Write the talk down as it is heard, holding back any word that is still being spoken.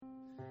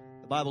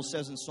Bible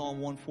says in Psalm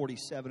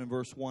 147 and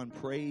verse 1,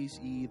 praise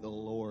ye the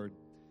Lord,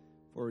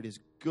 for it is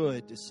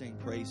good to sing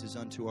praises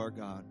unto our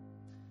God.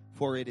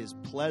 For it is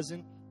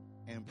pleasant,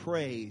 and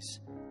praise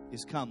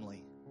is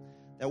comely.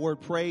 That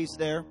word praise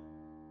there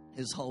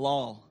is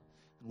halal.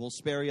 And we'll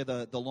spare you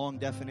the long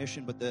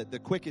definition, but the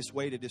quickest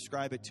way to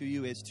describe it to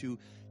you is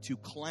to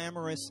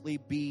clamorously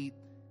be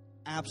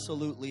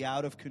absolutely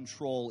out of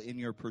control in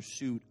your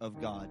pursuit of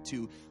God,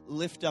 to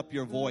lift up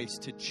your voice,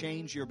 to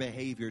change your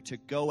behavior, to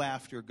go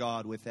after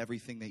God with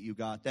everything that you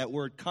got. That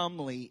word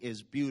comely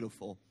is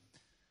beautiful.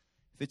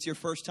 If it's your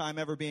first time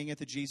ever being at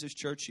the Jesus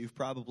Church, you've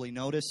probably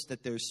noticed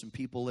that there's some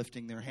people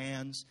lifting their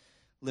hands,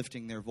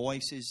 lifting their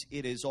voices.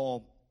 It is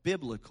all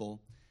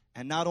biblical.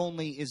 And not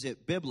only is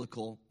it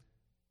biblical,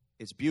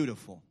 it's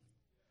beautiful.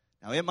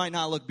 Now, it might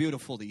not look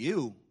beautiful to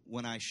you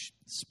when I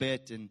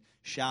spit and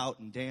shout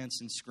and dance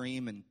and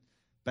scream and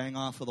bang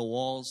off of the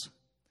walls,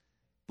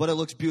 but it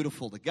looks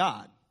beautiful to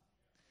God.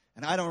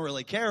 And I don't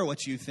really care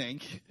what you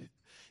think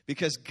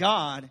because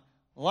God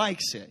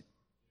likes it.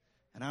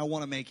 And I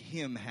want to make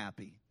Him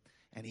happy.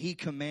 And He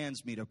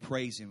commands me to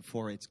praise Him,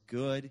 for it's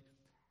good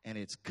and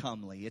it's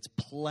comely. It's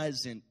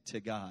pleasant to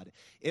God.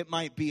 It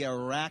might be a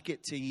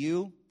racket to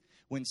you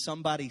when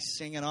somebody's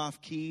singing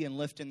off key and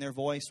lifting their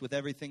voice with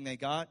everything they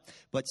got.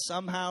 But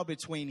somehow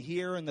between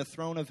here and the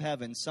throne of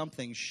heaven,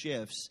 something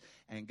shifts.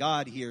 And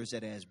God hears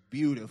it as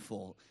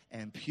beautiful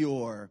and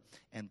pure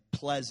and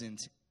pleasant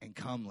and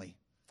comely.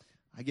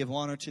 I give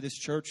honor to this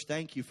church.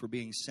 Thank you for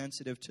being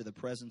sensitive to the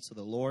presence of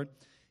the Lord.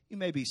 You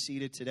may be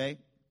seated today.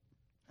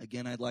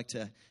 Again, I'd like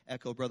to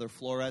echo Brother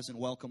Flores and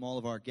welcome all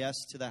of our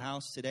guests to the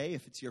house today.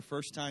 If it's your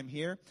first time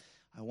here,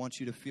 I want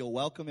you to feel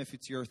welcome. If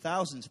it's your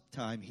 1,000th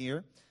time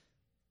here,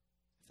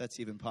 if that's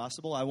even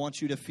possible, I want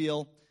you to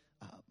feel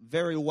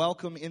very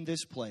welcome in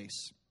this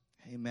place.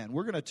 Amen.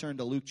 We're going to turn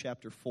to Luke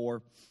chapter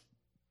 4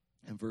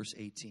 and verse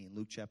 18.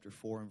 Luke chapter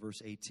 4 and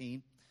verse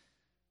 18.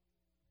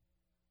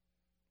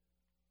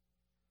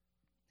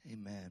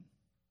 Amen.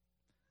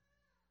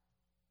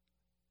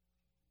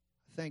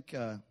 I thank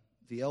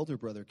the elder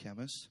brother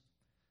Kemmis,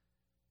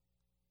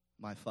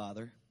 my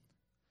father,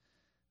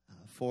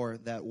 for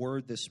that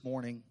word this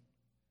morning.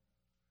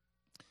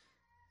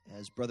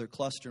 As Brother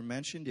Cluster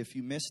mentioned, if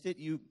you missed it,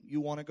 you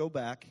want to go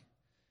back.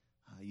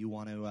 You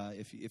want to,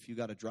 if you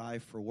got to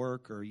drive for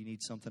work, or you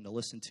need something to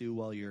listen to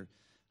while you're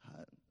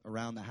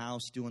around the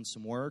house doing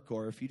some work,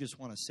 or if you just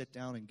want to sit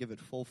down and give it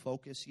full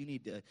focus, you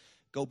need to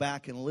go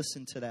back and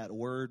listen to that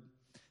word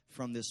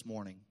from this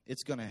morning.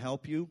 It's going to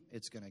help you.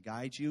 It's going to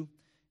guide you.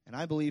 And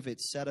I believe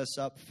it set us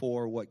up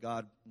for what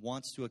God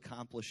wants to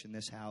accomplish in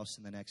this house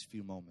in the next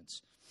few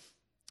moments.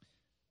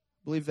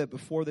 I believe that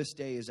before this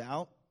day is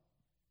out,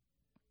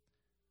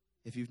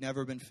 if you've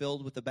never been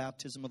filled with the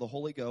baptism of the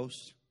Holy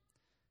Ghost,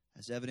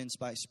 as evidenced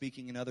by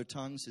speaking in other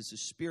tongues as the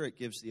Spirit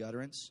gives the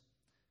utterance,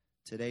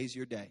 today's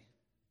your day.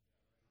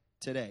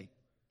 Today.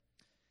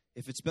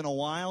 If it's been a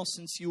while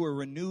since you were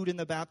renewed in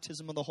the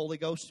baptism of the Holy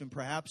Ghost, and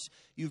perhaps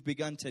you've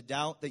begun to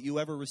doubt that you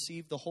ever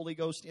received the Holy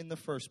Ghost in the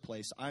first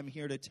place, I'm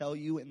here to tell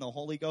you in the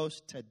Holy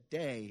Ghost,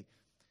 today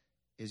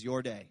is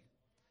your day.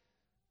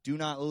 Do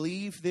not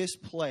leave this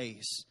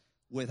place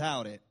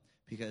without it,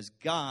 because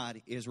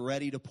God is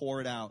ready to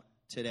pour it out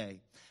today.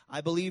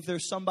 I believe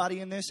there's somebody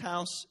in this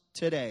house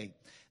today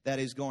that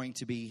is going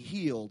to be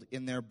healed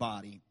in their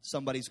body.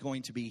 Somebody's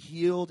going to be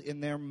healed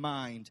in their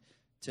mind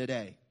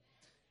today.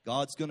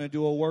 God's going to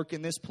do a work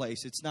in this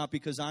place. It's not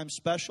because I'm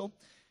special.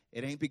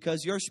 It ain't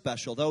because you're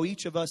special. Though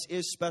each of us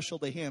is special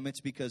to Him,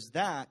 it's because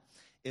that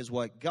is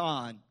what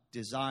God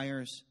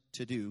desires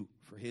to do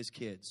for His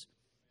kids.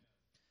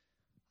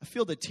 I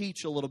feel to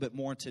teach a little bit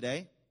more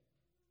today.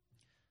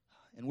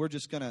 And we're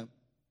just going to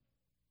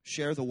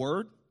share the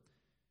Word.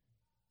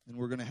 And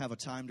we're going to have a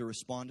time to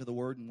respond to the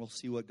Word, and we'll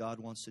see what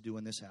God wants to do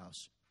in this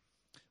house.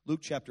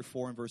 Luke chapter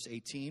 4 and verse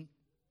 18.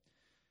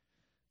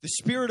 The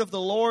Spirit of the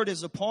Lord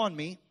is upon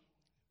me,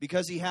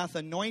 because He hath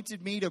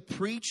anointed me to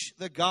preach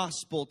the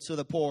gospel to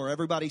the poor.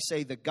 Everybody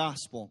say the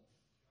gospel.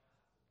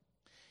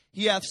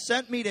 He hath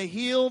sent me to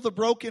heal the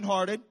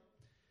brokenhearted,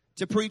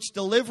 to preach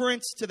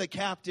deliverance to the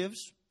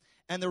captives,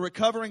 and the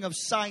recovering of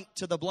sight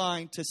to the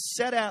blind, to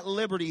set at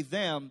liberty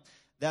them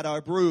that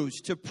are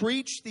bruised, to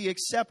preach the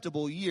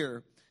acceptable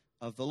year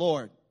of the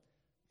Lord.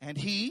 And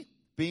He,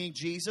 being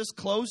Jesus,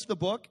 closed the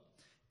book,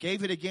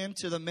 gave it again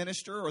to the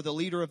minister or the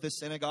leader of the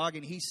synagogue,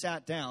 and he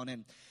sat down.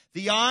 And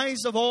the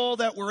eyes of all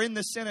that were in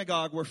the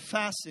synagogue were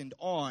fastened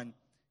on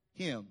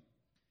Him.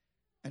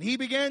 And He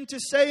began to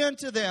say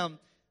unto them,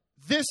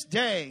 this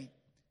day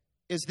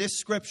is this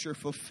scripture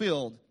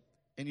fulfilled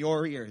in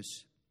your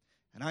ears.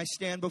 And I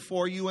stand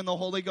before you in the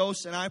Holy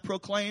Ghost, and I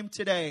proclaim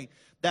today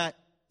that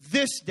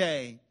this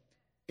day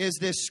is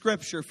this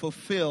scripture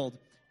fulfilled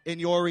in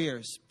your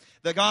ears.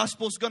 The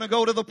gospel's going to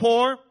go to the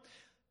poor.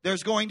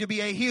 There's going to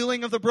be a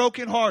healing of the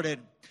brokenhearted.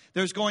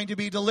 There's going to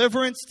be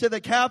deliverance to the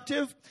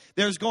captive.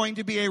 There's going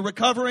to be a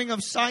recovering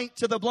of sight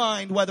to the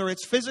blind, whether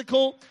it's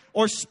physical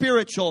or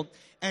spiritual.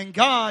 And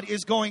God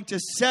is going to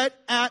set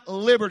at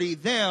liberty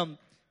them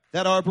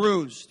that are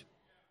bruised.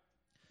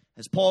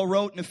 As Paul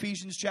wrote in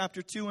Ephesians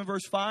chapter 2 and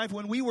verse 5,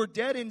 when we were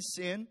dead in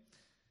sin,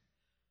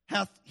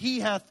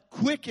 he hath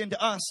quickened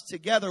us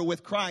together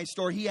with Christ,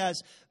 or he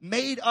has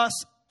made us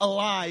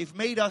alive,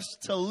 made us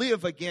to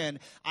live again.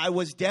 I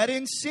was dead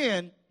in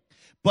sin,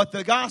 but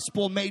the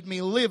gospel made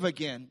me live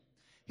again.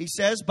 He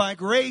says, by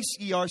grace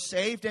ye are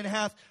saved, and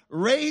hath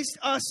raised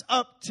us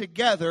up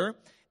together,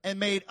 and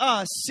made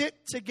us sit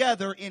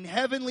together in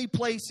heavenly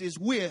places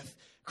with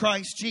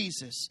Christ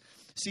Jesus.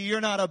 See,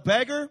 you're not a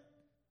beggar.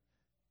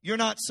 You're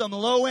not some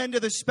low end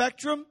of the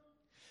spectrum.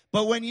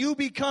 But when you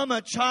become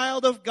a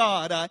child of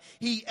God,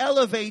 He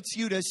elevates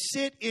you to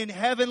sit in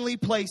heavenly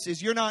places.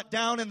 You're not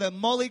down in the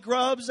mully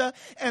grubs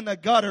and the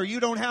gutter. You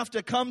don't have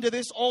to come to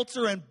this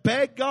altar and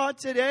beg God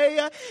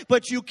today,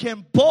 but you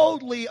can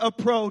boldly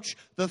approach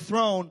the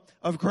throne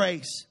of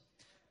grace.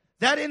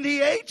 That in the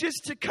ages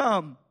to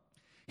come,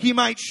 He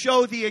might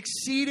show the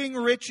exceeding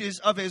riches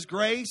of His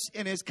grace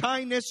and His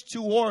kindness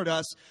toward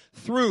us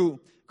through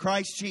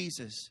Christ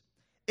Jesus.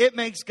 It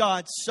makes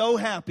God so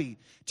happy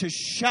to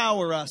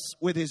shower us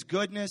with His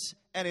goodness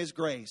and His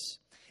grace.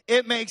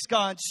 It makes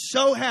God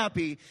so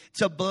happy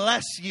to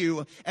bless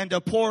you and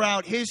to pour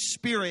out His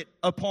Spirit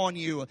upon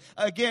you.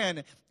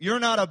 Again, you're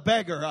not a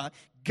beggar.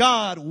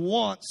 God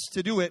wants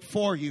to do it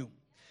for you.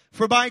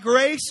 For by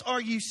grace are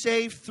ye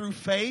saved through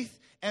faith,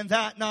 and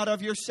that not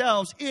of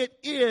yourselves. It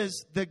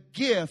is the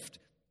gift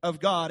of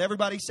God.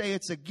 Everybody say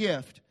it's a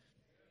gift.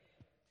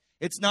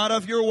 It's not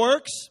of your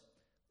works,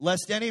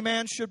 lest any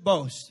man should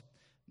boast.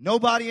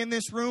 Nobody in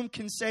this room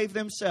can save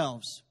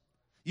themselves.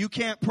 You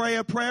can't pray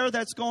a prayer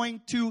that's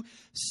going to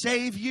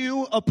save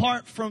you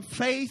apart from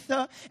faith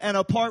and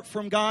apart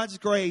from God's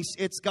grace.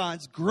 It's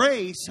God's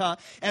grace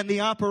and the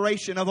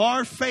operation of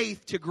our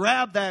faith to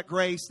grab that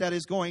grace that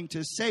is going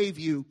to save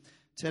you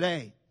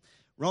today.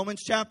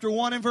 Romans chapter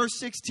 1 and verse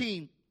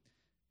 16.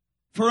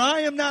 For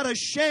I am not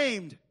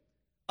ashamed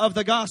of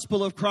the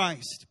gospel of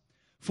Christ,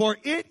 for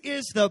it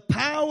is the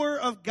power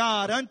of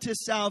God unto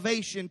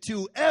salvation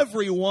to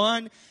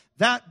everyone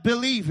that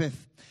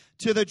believeth,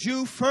 to the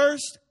Jew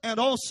first and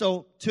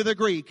also to the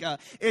Greek.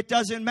 It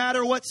doesn't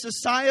matter what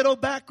societal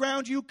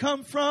background you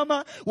come from,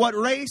 what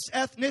race,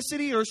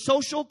 ethnicity, or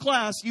social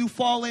class you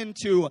fall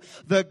into.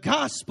 The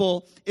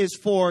gospel is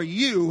for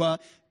you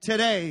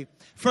today.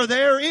 For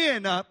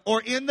therein,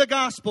 or in the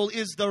gospel,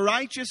 is the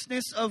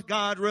righteousness of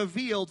God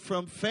revealed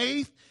from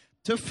faith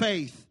to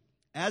faith.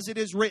 As it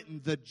is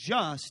written, the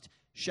just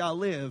shall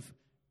live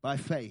by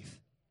faith.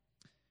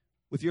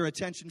 With your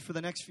attention for the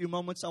next few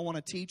moments, I want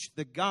to teach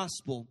the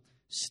gospel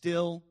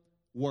still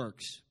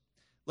works.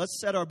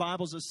 Let's set our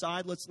Bibles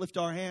aside. Let's lift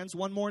our hands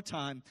one more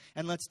time,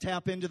 and let's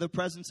tap into the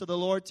presence of the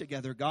Lord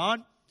together.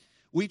 God,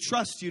 we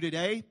trust you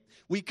today.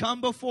 We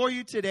come before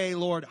you today,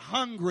 Lord,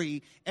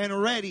 hungry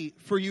and ready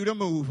for you to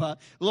move.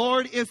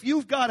 Lord, if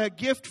you've got a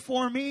gift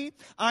for me,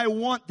 I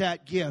want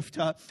that gift.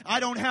 I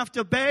don't have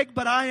to beg,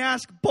 but I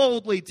ask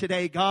boldly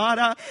today,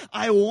 God.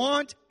 I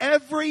want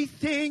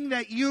everything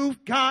that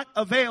you've got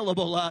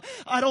available.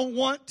 I don't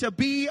want to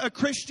be a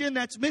Christian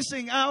that's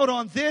missing out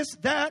on this,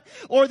 that,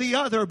 or the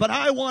other, but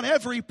I want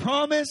every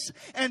promise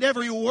and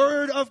every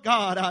word of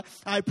God.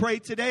 I pray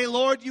today,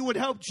 Lord, you would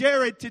help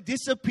Jared to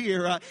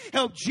disappear.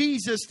 Help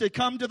Jesus to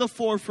come to the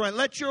forefront.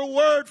 Let your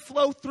word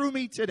flow through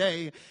me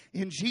today.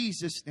 In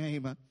Jesus'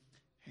 name,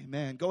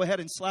 amen. Go ahead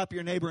and slap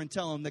your neighbor and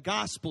tell him the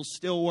gospel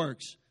still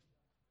works.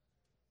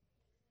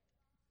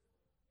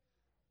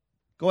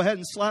 Go ahead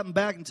and slap him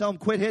back and tell him,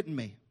 quit hitting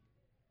me.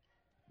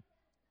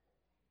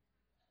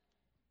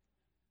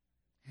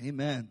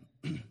 Amen.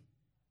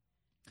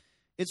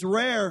 It's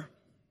rare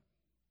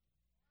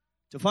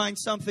to find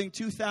something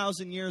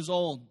 2,000 years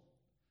old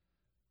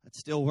that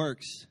still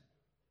works.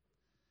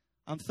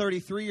 I'm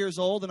 33 years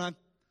old, and I'm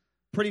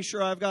pretty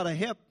sure I've got a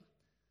hip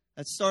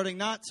that's starting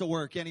not to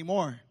work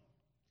anymore.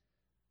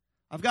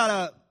 I've got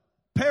a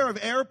pair of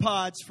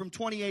AirPods from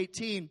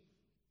 2018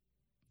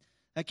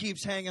 that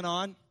keeps hanging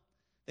on.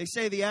 They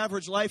say the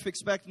average life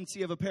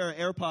expectancy of a pair of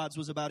AirPods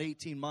was about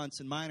 18 months,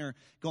 and mine are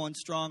going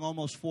strong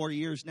almost 4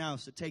 years now,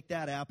 so take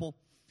that, Apple.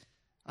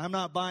 I'm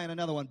not buying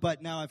another one,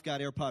 but now I've got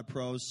AirPod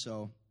Pros,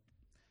 so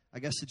I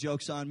guess the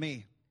joke's on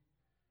me.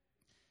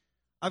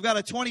 I've got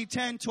a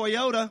 2010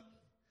 Toyota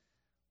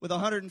with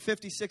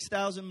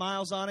 156,000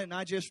 miles on it, and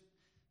I just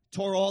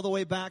tore all the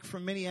way back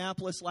from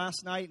Minneapolis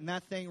last night, and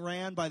that thing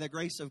ran by the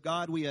grace of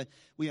God.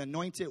 We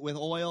anoint it with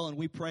oil, and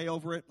we pray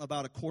over it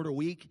about a quarter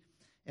week.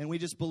 And we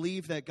just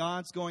believe that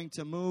God's going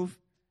to move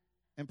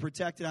and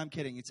protect it. I'm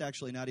kidding. It's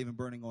actually not even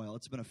burning oil.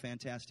 It's been a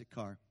fantastic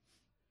car.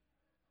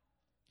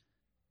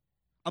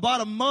 I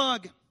bought a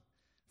mug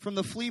from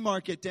the flea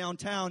market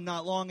downtown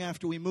not long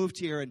after we moved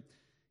here. And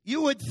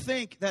you would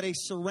think that a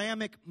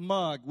ceramic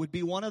mug would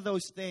be one of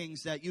those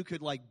things that you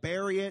could like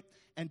bury it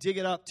and dig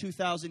it up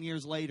 2,000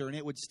 years later and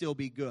it would still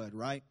be good,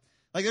 right?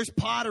 Like there's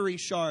pottery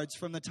shards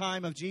from the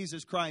time of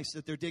Jesus Christ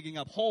that they're digging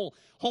up. Whole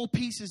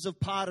pieces of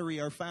pottery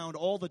are found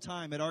all the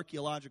time at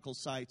archaeological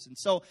sites. And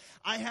so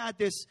I had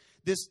this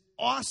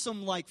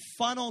awesome like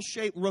funnel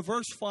shaped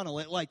reverse funnel.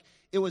 It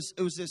was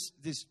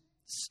this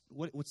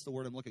what's the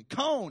word I'm looking?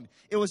 Cone.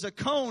 It was a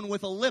cone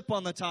with a lip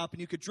on the top,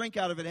 and you could drink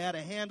out of it. It had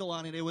a handle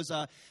on it. It was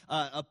a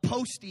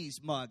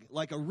Posties mug,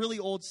 like a really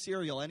old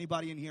cereal.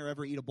 Anybody in here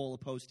ever eat a bowl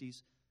of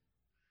Posties?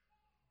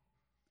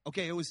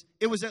 Okay, it was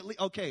at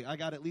least, okay, I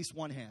got at least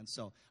one hand,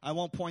 so I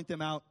won't point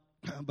them out,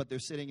 but they're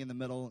sitting in the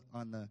middle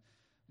on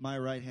my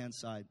right-hand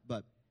side.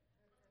 But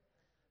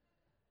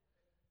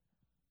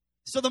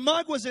so the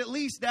mug was at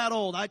least that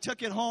old. I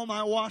took it home.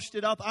 I washed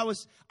it up.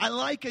 I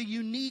like a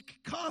unique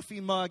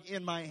coffee mug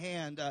in my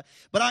hand,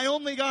 but I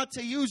only got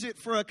to use it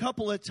for a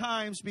couple of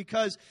times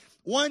because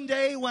one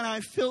day when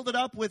I filled it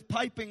up with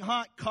piping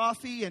hot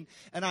coffee and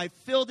I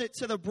filled it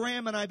to the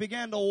brim and I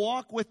began to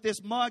walk with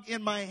this mug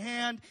in my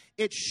hand,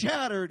 it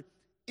shattered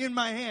in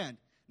my hand.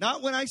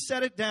 Not when I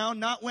set it down,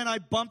 not when I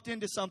bumped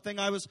into something.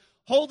 I was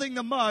holding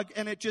the mug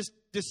and it just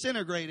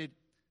disintegrated,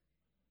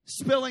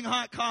 spilling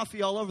hot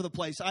coffee all over the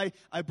place.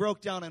 I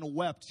broke down and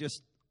wept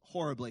just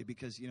horribly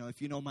because,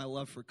 if you know my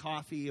love for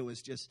coffee, it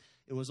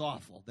was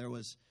awful. There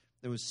was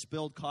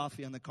spilled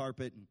coffee on the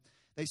carpet, and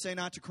they say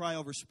not to cry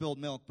over spilled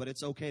milk, but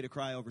it's okay to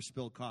cry over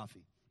spilled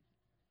coffee.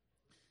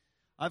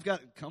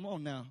 Come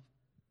on now.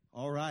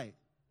 All right.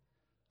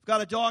 I've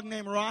got a dog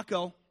named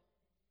Rocco.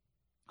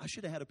 I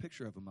should have had a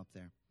picture of him up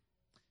there.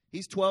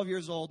 He's 12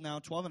 years old now,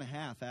 12 and a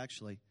half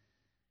actually.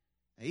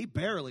 He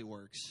barely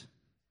works.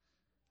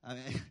 I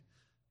mean,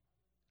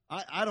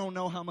 I don't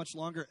know how much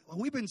longer.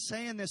 We've been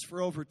saying this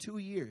for over 2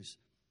 years.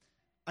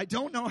 I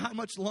don't know how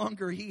much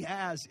longer he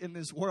has in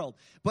this world.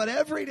 But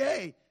every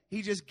day,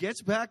 he just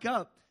gets back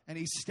up and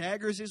he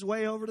staggers his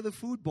way over to the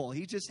food bowl.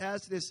 He just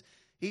has this,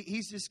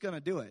 he's just going to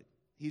do it.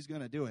 He's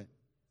going to do it.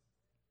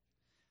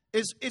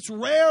 It's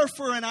rare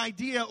for an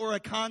idea or a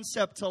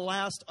concept to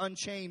last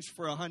unchanged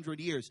for 100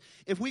 years.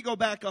 If we go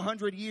back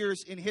 100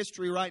 years in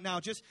history right now,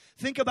 just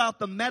think about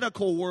the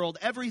medical world,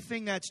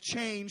 everything that's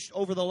changed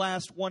over the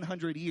last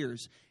 100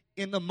 years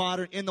in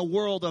the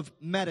world of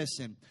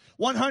medicine.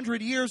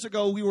 100 years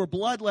ago, we were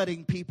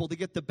bloodletting people to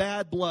get the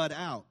bad blood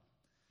out.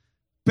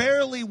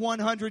 Barely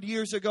 100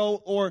 years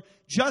ago, or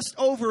just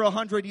over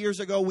 100 years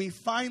ago, we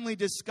finally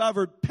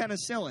discovered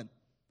penicillin.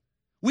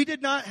 We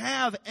did not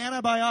have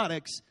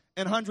antibiotics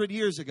 100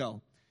 years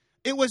ago.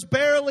 It was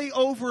barely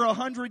over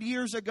 100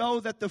 years ago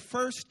that the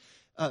first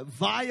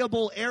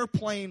viable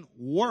airplane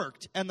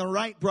worked, and the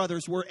Wright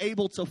brothers were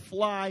able to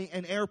fly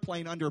an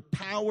airplane under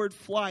powered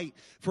flight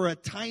for a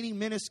tiny,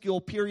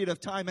 minuscule period of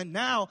time. And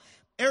now,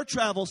 air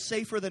travel's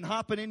safer than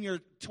hopping in your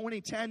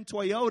 2010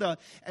 Toyota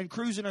and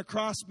cruising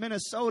across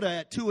Minnesota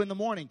at 2 in the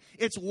morning.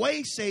 It's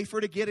way safer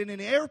to get in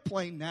an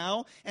airplane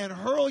now and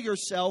hurl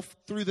yourself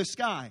through the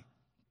sky.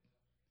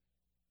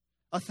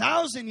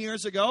 1,000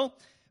 years ago,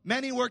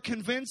 many were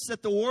convinced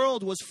that the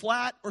world was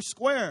flat or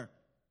square.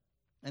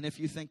 And if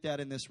you think that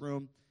in this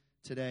room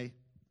today,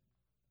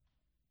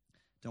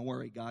 don't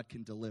worry, God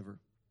can deliver.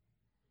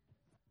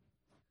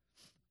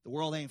 The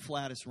world ain't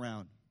flat, it's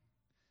round.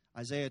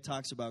 Isaiah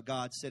talks about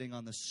God sitting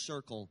on the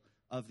circle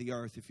of the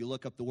earth. If you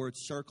look up the word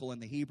circle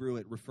in the Hebrew,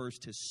 it refers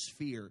to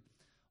sphere.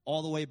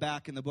 All the way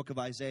back in the book of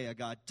Isaiah,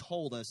 God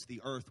told us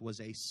the earth was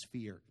a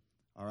sphere.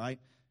 All right?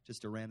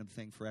 Just a random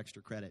thing for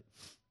extra credit.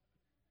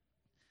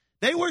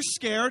 They were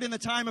scared in the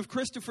time of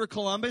Christopher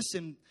Columbus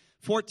in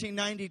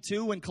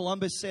 1492 when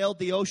Columbus sailed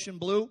the ocean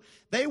blue.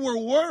 They were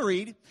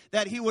worried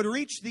that he would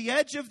reach the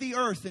edge of the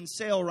earth and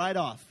sail right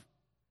off.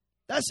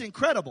 That's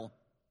incredible.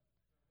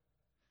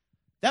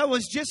 That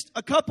was just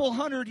a couple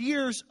hundred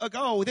years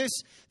ago. This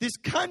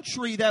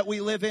country that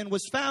we live in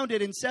was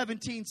founded in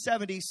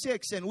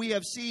 1776, and we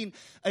have seen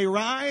a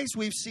rise.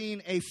 We've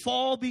seen a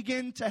fall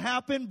begin to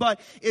happen, but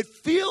it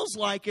feels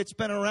like it's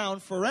been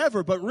around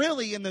forever. But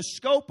really, in the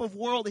scope of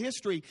world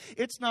history,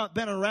 it's not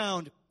been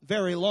around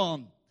very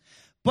long.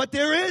 But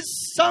there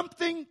is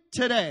something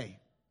today,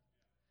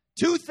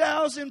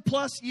 2,000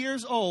 plus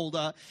years old,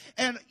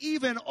 and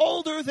even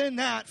older than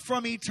that,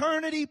 from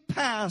eternity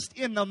past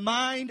in the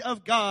mind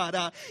of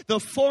God, the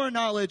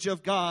foreknowledge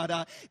of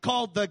God,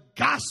 called the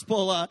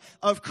gospel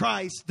of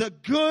Christ, the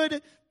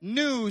good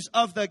news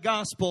of the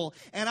gospel.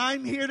 And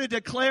I'm here to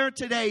declare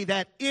today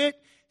that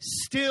it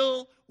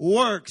still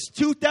works.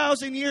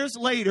 2,000 years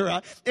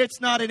later,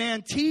 it's not an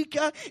antique,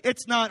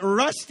 it's not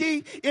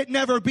rusty, it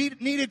never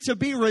needed to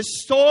be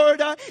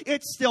restored,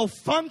 it still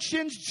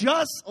functions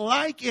just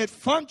like it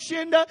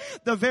functioned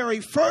the very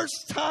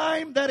first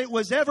time that it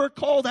was ever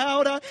called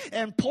out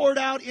and poured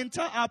out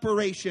into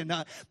operation.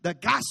 The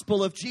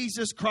gospel of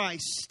Jesus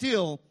Christ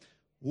still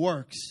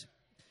works.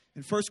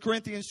 In 1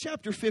 Corinthians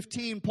chapter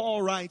 15,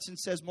 Paul writes and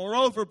says,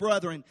 "Moreover,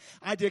 brethren,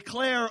 I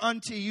declare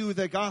unto you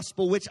the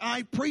gospel which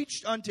I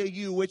preached unto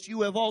you, which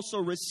you have also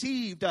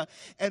received,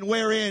 and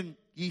wherein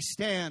ye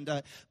stand,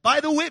 by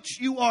the which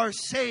you are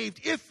saved,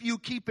 if you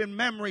keep in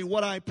memory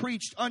what I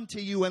preached unto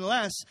you,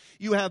 unless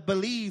you have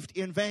believed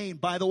in vain."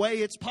 By the way,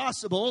 it's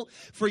possible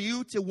for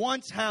you to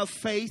once have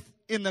faith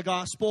in the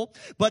gospel,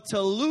 but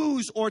to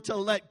lose or to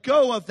let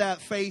go of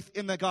that faith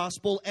in the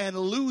gospel and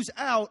lose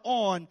out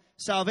on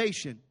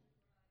salvation.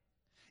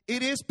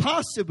 It is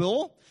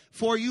possible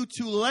for you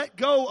to let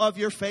go of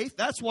your faith.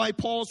 That's why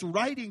Paul's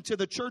writing to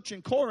the church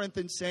in Corinth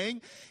and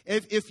saying,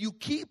 if you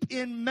keep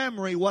in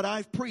memory what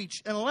I've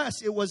preached,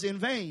 unless it was in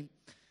vain.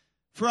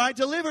 For I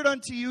delivered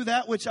unto you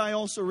that which I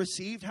also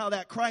received, how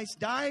that Christ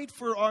died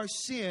for our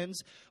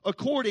sins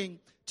according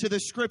to the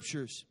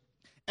Scriptures,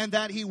 and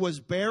that he was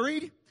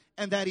buried,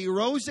 and that he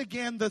rose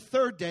again the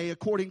third day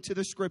according to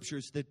the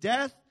Scriptures. The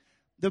death,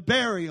 the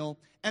burial,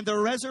 and the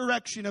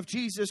resurrection of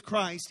Jesus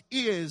Christ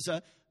is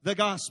the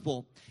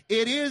gospel.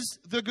 It is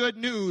the good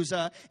news,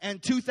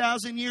 and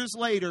 2,000 years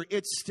later,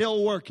 it's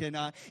still working.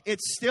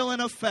 It's still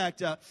in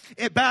effect.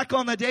 Back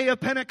on the day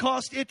of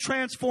Pentecost, it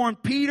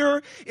transformed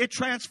Peter. It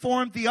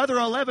transformed the other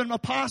 11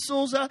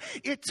 apostles.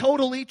 It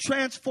totally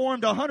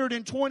transformed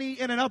 120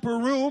 in an upper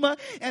room,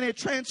 and it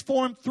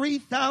transformed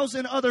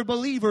 3,000 other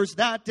believers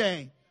that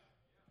day.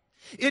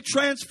 It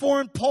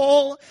transformed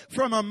Paul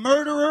from a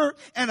murderer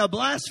and a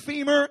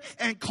blasphemer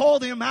and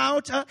called him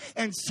out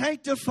and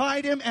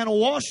sanctified him and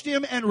washed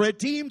him and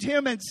redeemed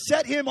him and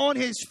set him on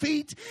his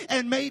feet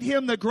and made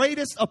him the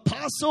greatest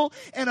apostle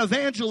and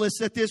evangelist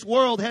that this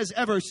world has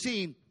ever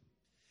seen.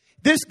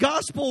 This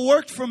gospel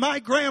worked for my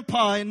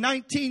grandpa in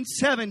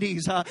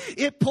 1970s.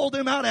 It pulled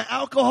him out of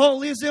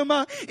alcoholism.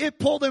 It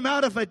pulled him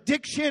out of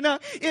addiction.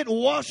 It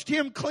washed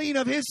him clean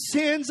of his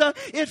sins.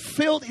 It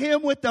filled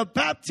him with the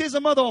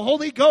baptism of the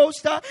Holy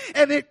Ghost.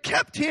 And it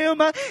kept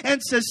him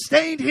and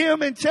sustained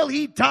him until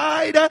he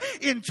died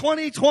in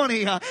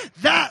 2020.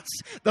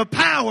 That's the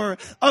power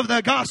of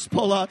the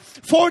gospel.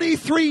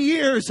 43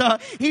 years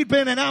he'd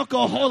been an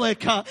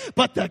alcoholic,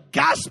 but the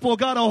gospel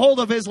got a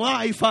hold of his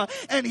life,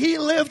 and he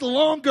lived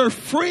longer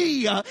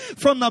free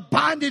from the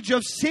bondage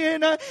of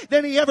sin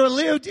than he ever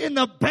lived in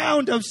the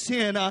bound of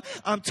sin.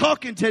 I'm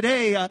talking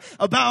today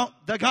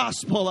about the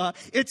gospel.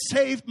 It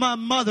saved my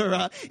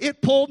mother. It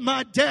pulled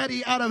my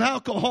daddy out of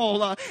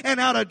alcohol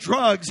and out of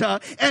drugs.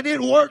 And it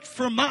worked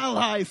for my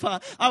life.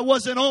 I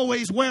wasn't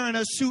always wearing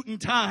a suit and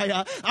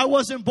tie. I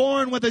wasn't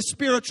born with a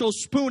spiritual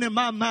spoon in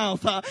my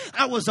mouth.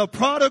 I was a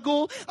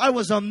prodigal. I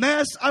was a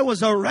mess. I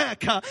was a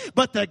wreck.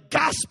 But the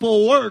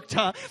gospel worked.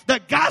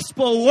 The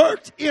gospel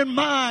worked in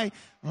my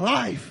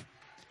life.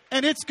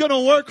 And it's going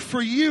to work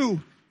for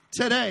you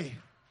today.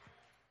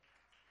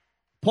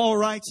 Paul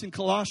writes in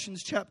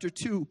Colossians chapter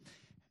 2,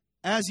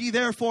 as ye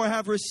therefore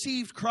have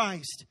received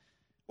Christ,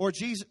 or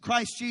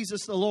Christ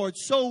Jesus the Lord,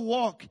 so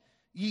walk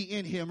ye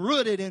in him,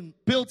 rooted and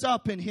built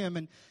up in him,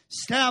 and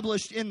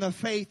established in the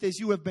faith as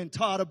you have been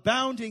taught,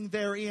 abounding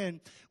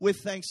therein with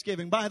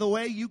thanksgiving. By the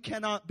way, you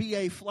cannot be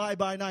a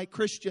fly-by-night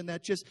Christian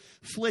that just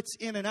flits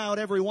in and out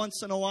every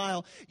once in a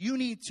while. You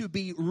need to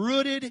be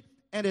rooted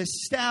and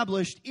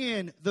established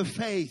in the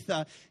faith.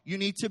 You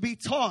need to be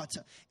taught.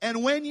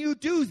 And when you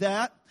do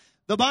that,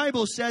 the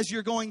Bible says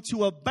you're going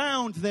to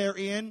abound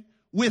therein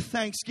with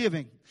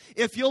thanksgiving.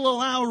 If you'll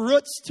allow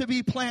roots to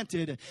be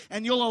planted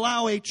and you'll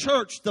allow a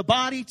church, the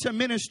body, to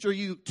minister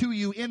to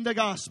you in the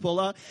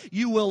gospel,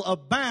 you will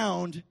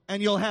abound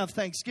and you'll have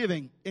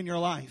thanksgiving in your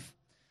life.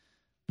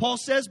 Paul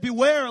says,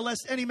 beware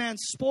lest any man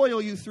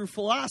spoil you through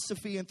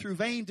philosophy and through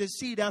vain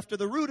deceit, after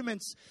the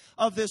rudiments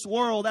of this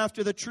world,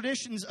 after the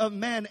traditions of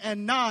men,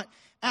 and not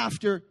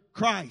after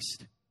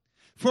Christ.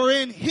 For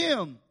in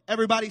him,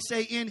 everybody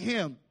say in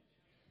him,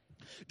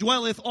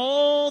 dwelleth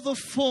all the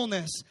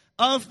fullness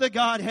of the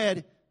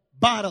Godhead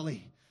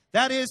bodily.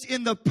 That is,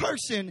 in the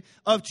person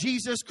of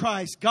Jesus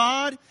Christ.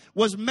 God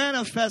was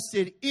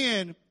manifested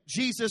in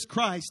Jesus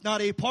Christ. Not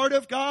a part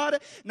of God,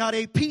 not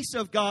a piece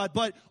of God,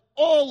 but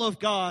all of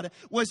God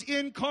was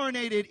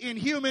incarnated in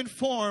human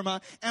form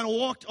and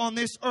walked on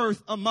this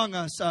earth among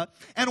us.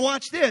 And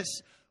watch this.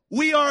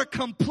 We are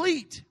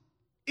complete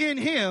in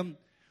him,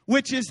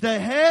 which is the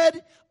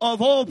head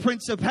of all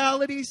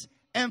principalities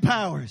and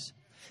powers.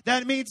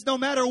 That means no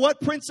matter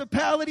what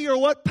principality or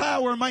what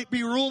power might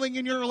be ruling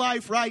in your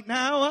life right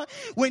now,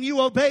 when you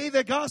obey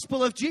the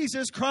gospel of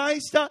Jesus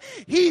Christ,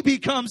 he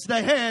becomes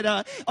the head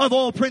of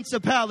all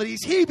principalities.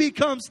 He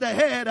becomes the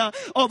head of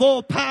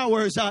all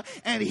powers,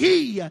 and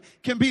he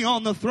can be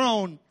on the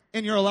throne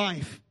in your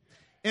life.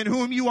 In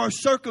whom you are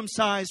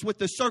circumcised with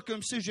the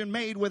circumcision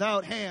made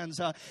without hands,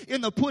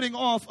 in the putting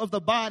off of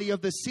the body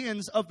of the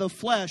sins of the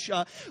flesh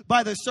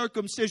by the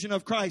circumcision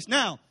of Christ.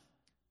 Now,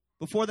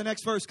 before the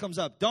next verse comes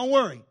up, don't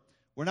worry.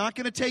 We're not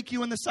going to take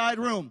you in the side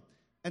room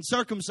and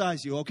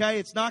circumcise you, okay?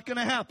 It's not going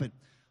to happen.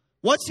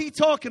 What's he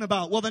talking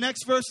about? Well, the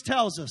next verse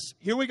tells us.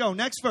 Here we go.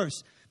 Next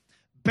verse.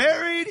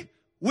 Buried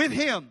with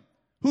him.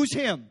 Who's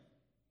him?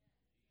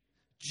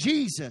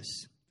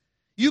 Jesus.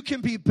 You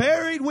can be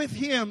buried with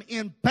him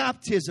in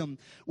baptism,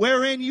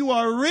 wherein you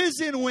are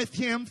risen with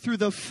him through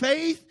the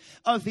faith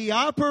of the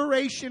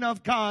operation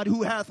of God,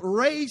 who hath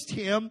raised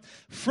him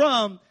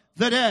from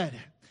the dead.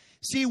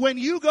 See, when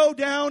you go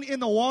down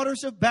in the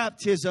waters of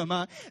baptism,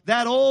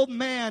 that old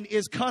man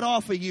is cut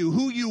off of you.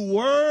 Who you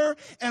were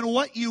and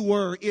what you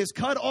were is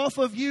cut off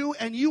of you,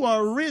 and you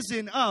are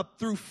risen up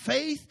through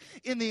faith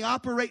in the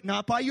operate,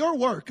 not by your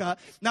work,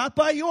 not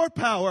by your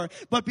power,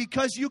 but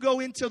because you go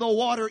into the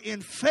water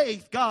in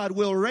faith, God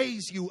will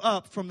raise you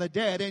up from the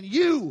dead, and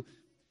you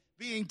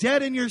Being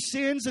dead in your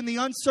sins and the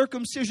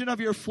uncircumcision of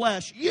your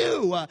flesh,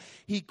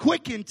 He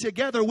quickened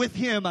together with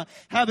Him,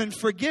 having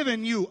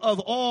forgiven you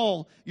of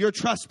all your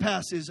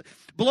trespasses,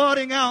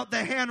 blotting out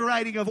the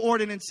handwriting of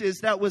ordinances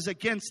that was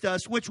against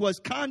us, which was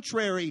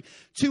contrary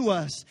to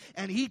us.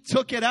 And He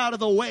took it out of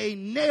the way,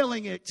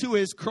 nailing it to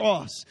His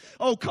cross.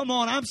 Oh, come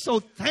on. I'm so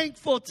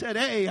thankful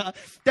today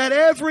that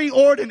every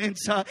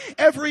ordinance,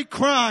 every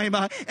crime,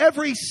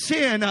 every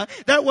sin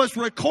that was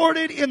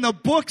recorded in the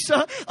books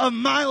of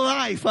my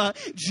life,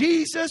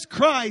 Jesus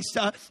Christ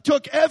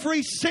took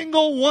every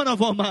single one of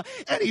them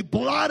and He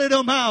blotted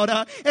them out.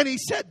 And He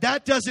said,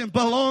 that doesn't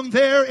belong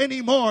there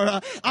anymore.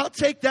 I'll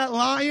take that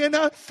lying.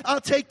 I'll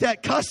take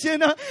that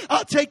cussing.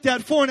 I'll take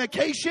that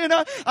fornication.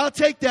 I'll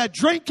take that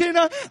drinking.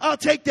 I'll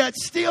take that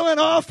stealing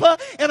off.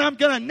 And I'm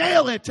going to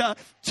nail it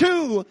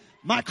to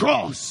my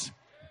cross.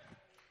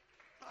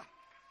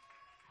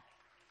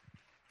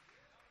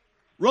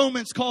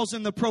 Romans calls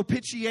Him the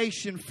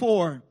propitiation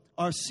for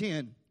our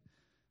sin.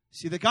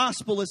 See, the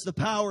gospel is the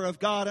power of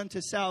God unto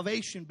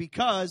salvation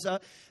because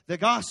the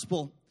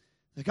gospel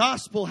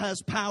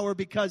has power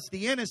because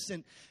the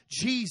innocent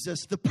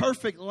Jesus, the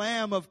perfect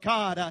Lamb of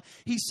God,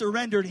 He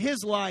surrendered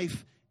His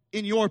life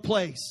in your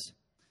place.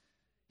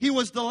 He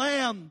was the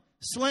Lamb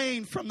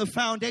slain from the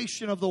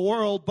foundation of the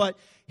world, but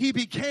He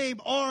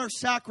became our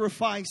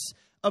sacrifice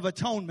of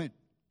atonement.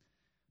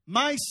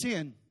 My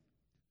sin,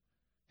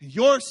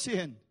 your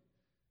sin,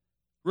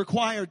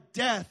 required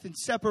death and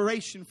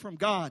separation from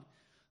God.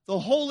 The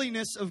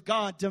holiness of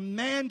God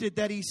demanded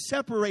that He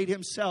separate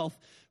Himself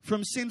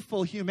from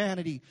sinful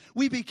humanity.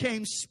 We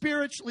became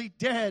spiritually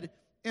dead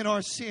in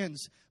our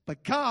sins.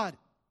 But God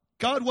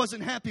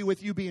wasn't happy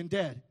with you being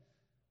dead.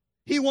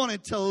 He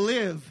wanted to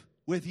live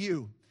with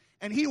you.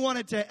 And He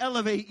wanted to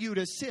elevate you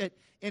to sit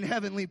in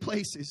heavenly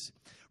places.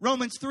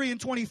 Romans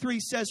 3:23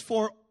 says,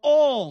 for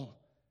all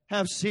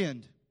have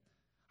sinned.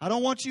 I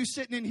don't want you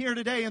sitting in here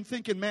today and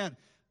thinking, man,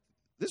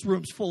 this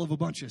room's full of a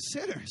bunch of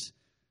sinners.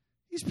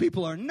 These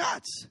people are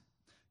nuts.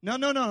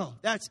 No.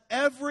 That's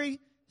every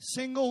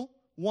single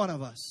one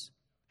of us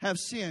have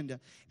sinned.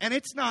 And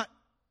it's not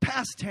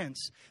past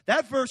tense.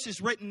 That verse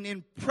is written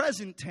in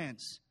present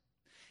tense.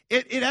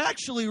 It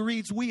actually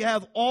reads, we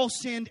have all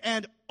sinned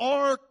and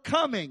are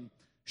coming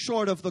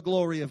short of the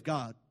glory of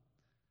God.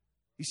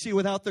 You see,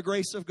 without the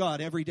grace of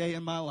God, every day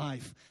in my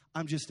life,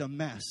 I'm just a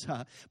mess.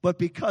 But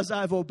because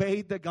I've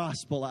obeyed the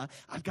gospel,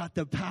 I've got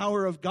the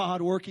power of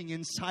God working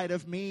inside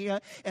of me.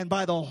 And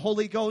by the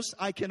Holy Ghost,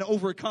 I can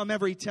overcome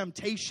every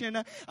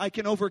temptation. I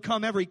can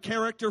overcome every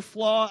character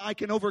flaw. I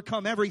can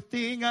overcome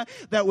everything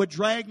that would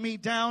drag me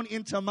down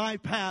into my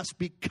past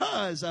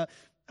because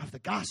of the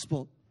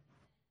gospel.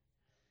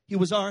 He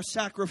was our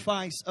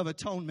sacrifice of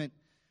atonement.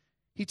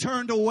 He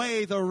turned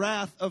away the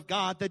wrath of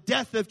God. The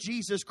death of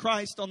Jesus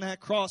Christ on that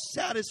cross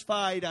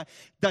satisfied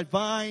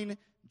divine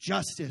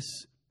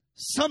justice.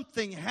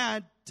 Something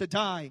had to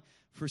die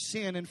for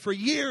sin. And for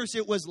years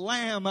it was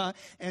lamb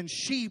and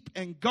sheep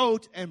and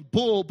goat and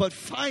bull. But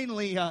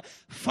finally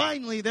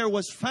there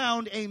was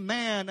found a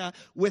man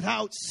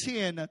without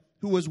sin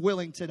who was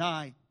willing to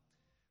die.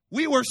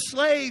 We were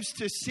slaves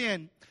to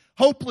sin,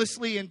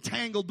 hopelessly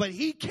entangled, but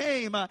He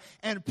came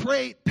and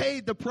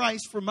paid the price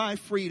for my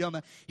freedom.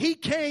 He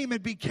came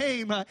and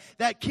became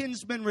that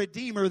kinsman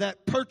redeemer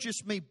that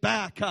purchased me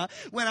back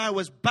when I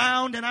was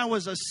bound and I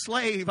was a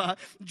slave.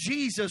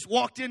 Jesus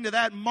walked into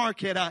that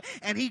market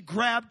and He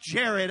grabbed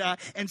Jared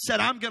and said,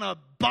 I'm going to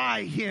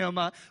buy him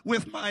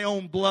with my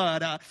own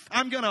blood.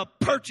 I'm going to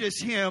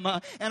purchase him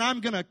and I'm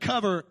going to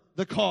cover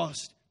the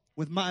cost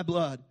with my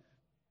blood.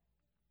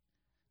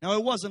 Now,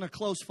 it wasn't a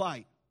close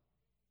fight.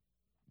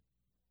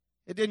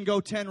 It didn't go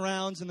 10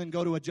 rounds and then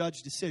go to a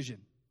judge decision.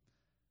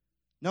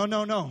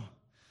 No.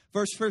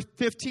 Verse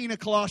 15 of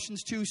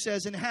Colossians 2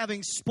 says, and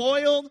having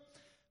spoiled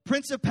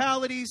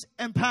principalities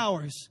and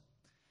powers,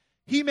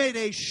 He made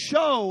a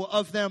show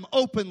of them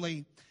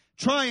openly,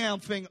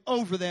 triumphing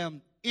over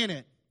them in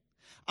it.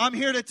 I'm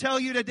here to tell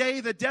you today,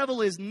 the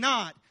devil is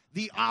not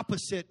the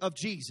opposite of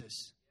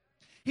Jesus.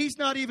 He's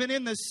not even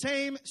in the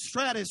same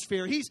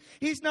stratosphere.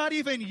 He's not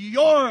even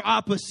your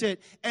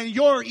opposite and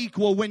your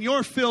equal when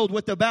you're filled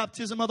with the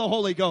baptism of the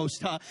Holy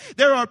Ghost.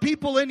 There are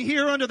people in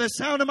here under the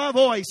sound of my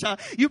voice.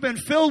 You've been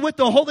filled with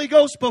the Holy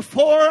Ghost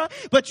before,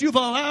 but you've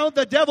allowed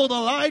the devil to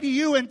lie to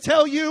you and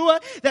tell you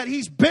that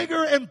he's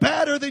bigger and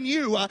badder than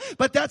you.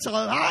 But that's a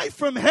lie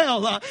from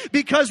hell,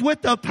 because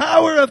with the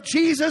power of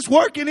Jesus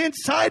working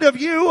inside of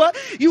you,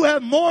 you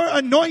have more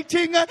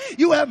anointing,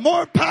 you have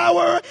more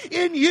power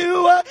in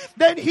you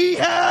than he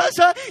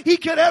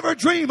could ever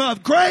dream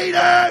of.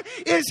 Greater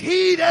is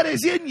He that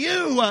is in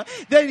you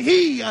than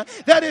he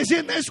that is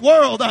in this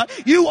world.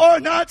 You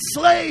are not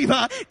slave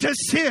to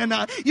sin.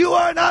 You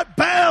are not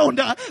bound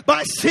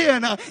by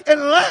sin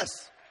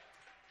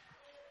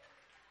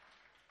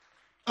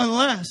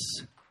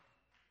unless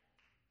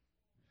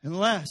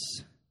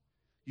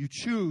you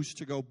choose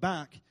to go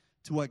back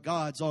to what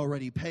God's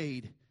already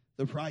paid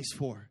the price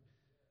for.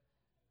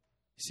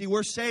 See,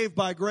 we're saved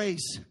by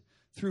grace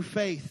through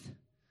faith.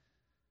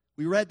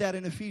 We read that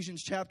in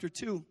Ephesians chapter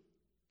 2.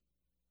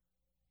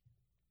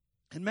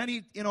 And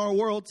many in our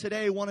world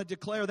today want to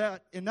declare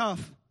that enough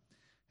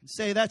and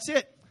say, that's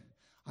it.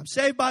 I'm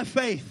saved by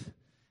faith,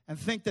 and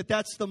think that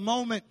that's the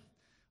moment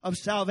of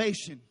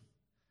salvation.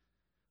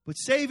 But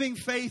saving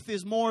faith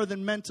is more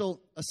than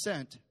mental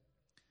assent.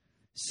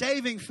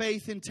 Saving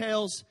faith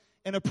entails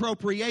an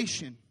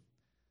appropriation.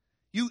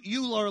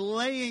 You are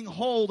laying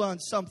hold on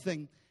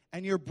something,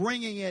 and you're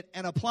bringing it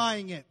and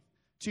applying it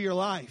to your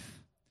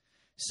life.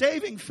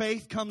 Saving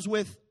faith comes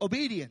with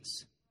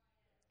obedience.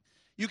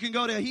 You can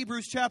go to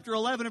Hebrews chapter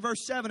 11 and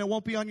verse 7. It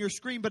won't be on your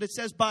screen, but it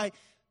says, by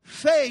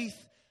faith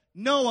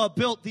Noah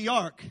built the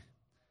ark.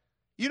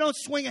 You don't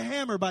swing a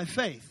hammer by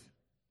faith.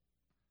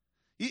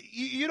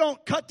 You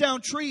don't cut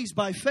down trees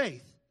by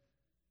faith.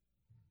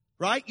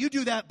 Right? You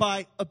do that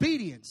by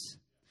obedience.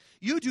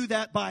 You do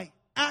that by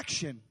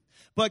action.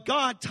 But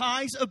God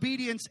ties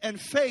obedience and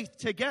faith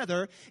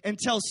together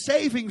until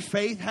saving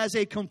faith has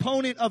a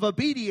component of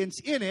obedience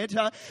in it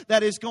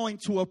that is going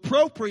to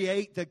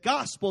appropriate the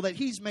gospel that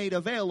He's made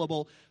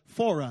available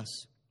for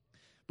us.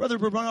 Brother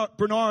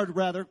Bernard,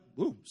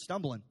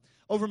 stumbling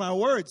over my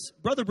words.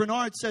 Brother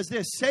Bernard says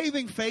this: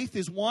 saving faith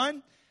is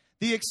one,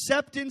 the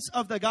acceptance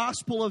of the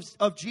gospel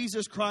of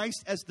Jesus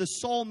Christ as the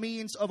sole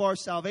means of our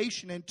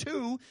salvation, and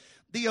two,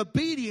 the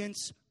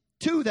obedience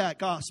to that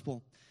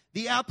gospel.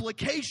 The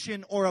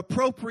application or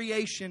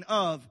appropriation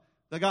of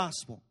the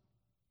gospel.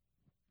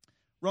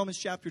 Romans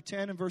chapter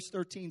 10 and verse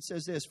 13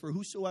 says this: for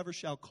whosoever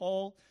shall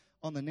call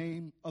on the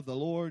name of the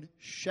Lord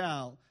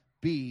shall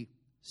be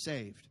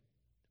saved.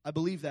 I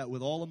believe that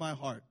with all of my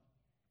heart.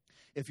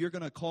 If you're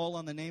going to call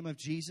on the name of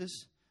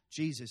Jesus,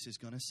 Jesus is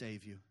going to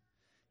save you.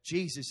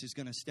 Jesus is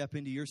going to step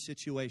into your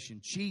situation.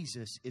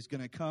 Jesus is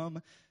going to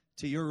come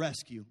to your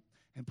rescue.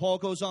 And Paul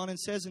goes on and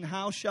says, and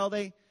how shall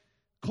they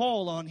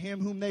call on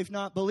Him whom they've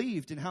not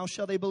believed? And how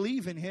shall they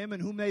believe in Him in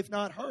whom they've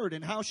not heard?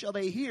 And how shall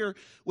they hear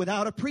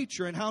without a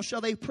preacher? And how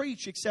shall they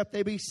preach except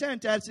they be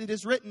sent? As it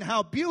is written,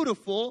 how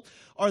beautiful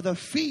are the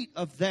feet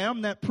of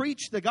them that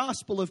preach the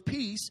gospel of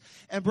peace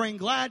and bring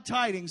glad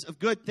tidings of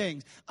good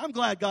things. I'm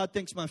glad God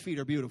thinks my feet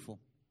are beautiful.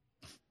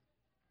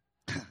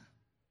 Because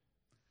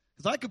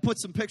I could put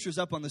some pictures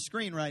up on the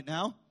screen right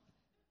now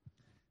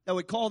that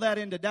would call that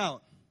into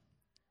doubt.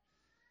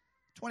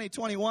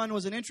 2021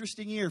 was an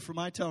interesting year for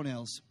my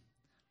toenails.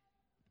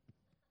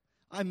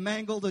 I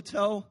mangled a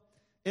toe.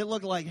 It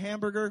looked like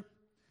hamburger.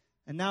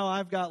 And now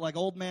I've got like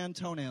old man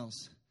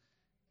toenails.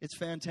 It's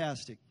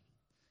fantastic.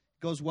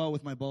 It goes well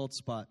with my bald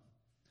spot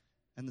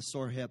and the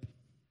sore hip.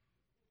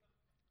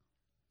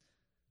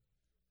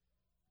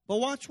 But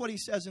watch what he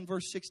says in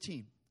verse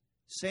 16.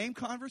 Same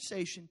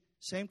conversation,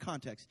 same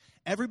context.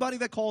 Everybody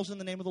that calls in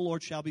the name of the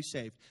Lord shall be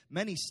saved.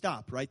 Many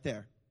stop right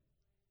there.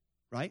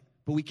 Right?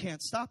 But we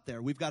can't stop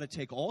there. We've got to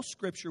take all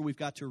Scripture. We've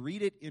got to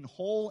read it in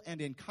whole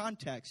and in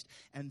context.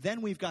 And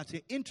then we've got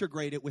to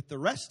integrate it with the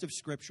rest of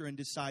Scripture and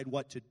decide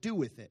what to do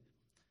with it.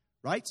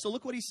 Right? So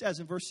look what he says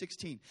in verse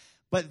 16.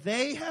 But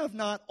they have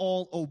not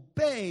all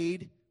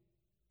obeyed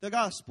the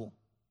gospel.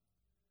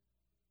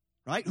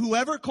 Right?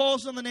 Whoever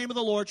calls on the name of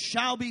the Lord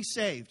shall be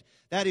saved.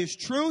 That is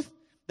truth.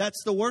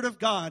 That's the word of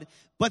God.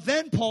 But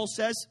then Paul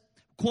says,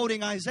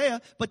 quoting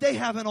Isaiah, but they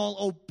haven't all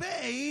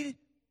obeyed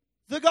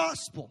the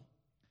gospel.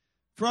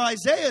 For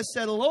Isaiah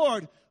said,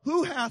 Lord,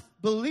 who hath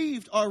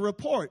believed our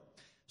report?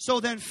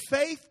 So then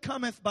faith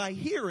cometh by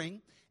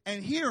hearing,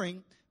 and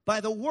hearing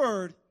by the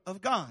word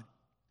of God.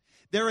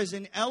 There is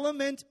an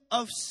element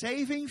of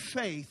saving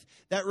faith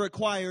that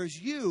requires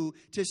you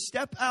to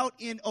step out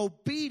in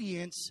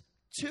obedience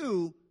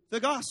to the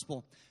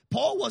gospel.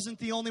 Paul wasn't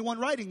the only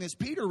one writing this.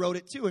 Peter wrote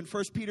it too in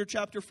 1 Peter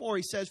chapter 4.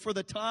 He says, for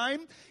the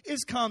time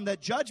is come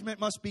that judgment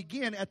must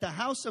begin at the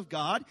house of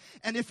God.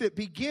 And if it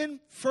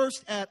begin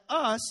first at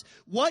us,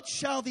 what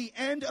shall the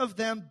end of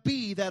them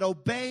be that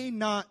obey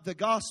not the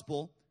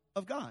gospel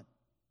of God?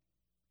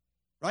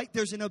 Right?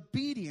 There's an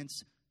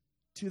obedience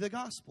to the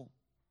gospel.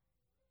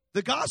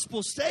 The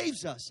gospel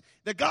saves us.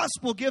 The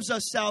gospel gives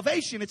us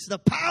salvation. It's the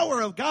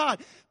power of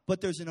God.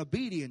 But there's an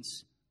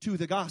obedience to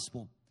the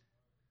gospel.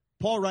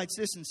 Paul writes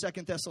this in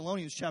 2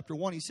 Thessalonians chapter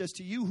 1. He says,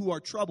 to you who are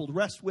troubled,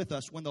 rest with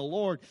us when the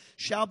Lord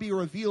shall be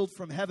revealed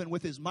from heaven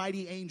with His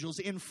mighty angels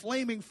in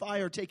flaming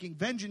fire, taking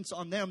vengeance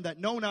on them that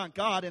know not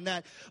God and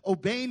that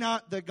obey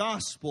not the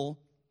gospel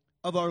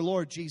of our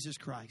Lord Jesus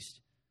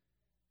Christ.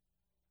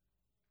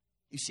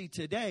 You see,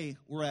 today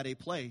we're at a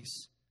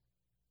place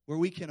where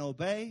we can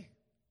obey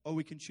or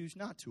we can choose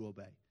not to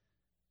obey.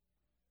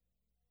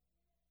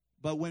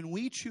 But when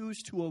we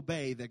choose to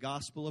obey the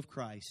gospel of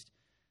Christ,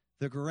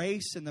 the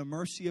grace and the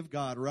mercy of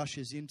God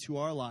rushes into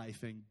our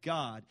life, and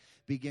God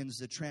begins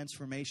the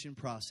transformation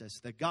process.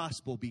 The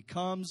gospel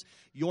becomes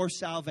your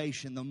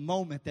salvation the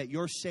moment that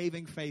your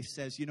saving faith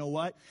says, you know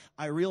what?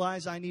 I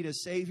realize I need a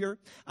Savior.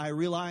 I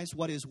realize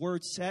what His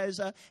Word says,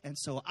 and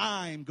so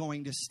I'm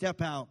going to step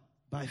out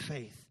by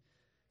faith.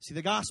 See,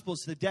 the gospel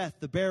is the death,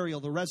 the burial,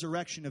 the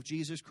resurrection of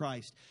Jesus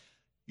Christ.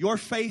 Your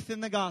faith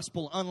in the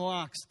gospel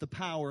unlocks the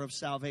power of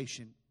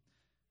salvation.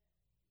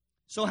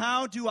 So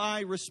how do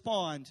I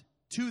respond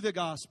to the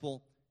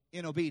gospel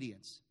in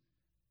obedience?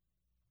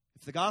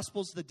 If the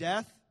gospel's the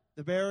death,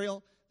 the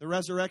burial, the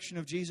resurrection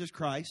of Jesus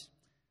Christ,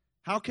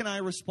 how can I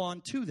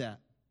respond to that?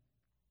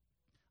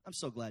 I'm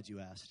so glad you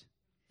asked.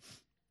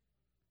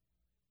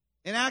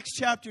 In Acts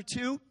chapter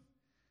 2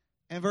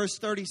 and verse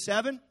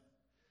 37,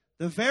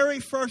 the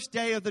very first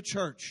day of the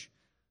church,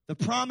 the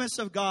promise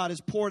of God is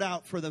poured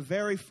out for the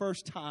very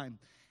first time.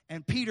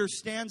 And Peter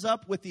stands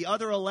up with the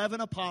other 11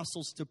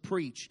 apostles to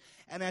preach.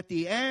 And at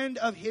the end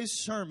of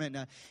his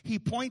sermon, he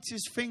points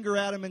his finger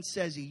at him and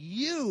says,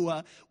 you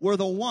were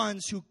the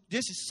ones who,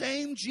 this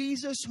same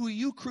Jesus who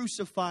you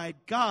crucified,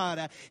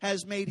 God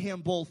has made him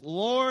both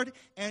Lord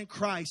and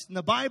Christ. And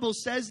the Bible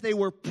says they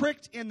were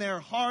pricked in their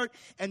heart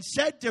and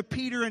said to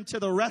Peter and to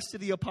the rest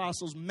of the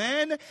apostles,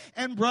 men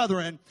and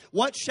brethren,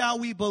 what shall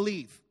we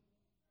believe?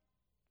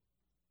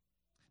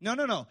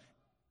 No.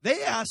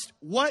 They asked,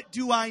 what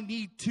do I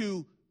need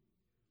to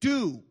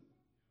do?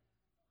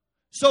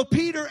 So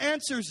Peter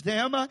answers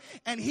them,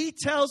 and he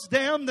tells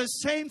them the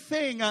same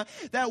thing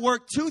that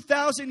worked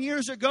 2,000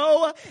 years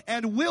ago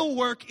and will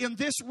work in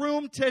this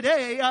room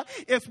today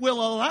if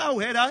we'll allow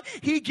it.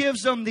 He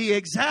gives them the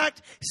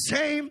exact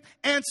same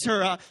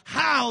answer,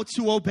 how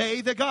to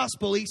obey the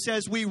gospel. He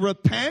says, we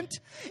repent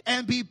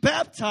and be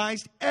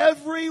baptized,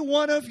 every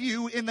one of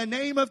you, in the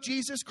name of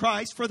Jesus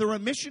Christ for the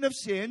remission of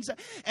sins,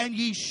 and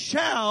ye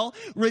shall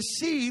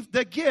receive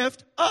the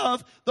gift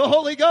of the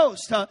Holy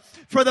Ghost.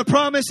 For the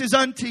promise is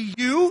unto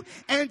you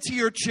and to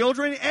your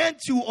children and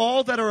to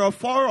all that are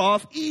afar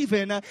off,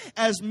 even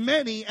as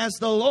many as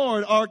the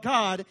Lord our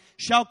God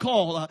shall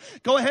call.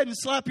 Go ahead and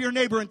slap your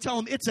neighbor and tell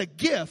him it's a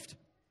gift.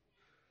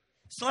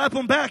 Slap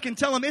him back and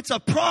tell him it's a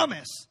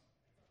promise.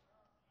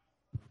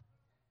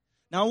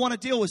 Now I want to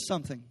deal with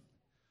something.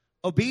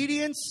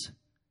 Obedience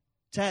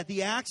to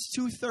the Acts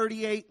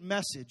 2:38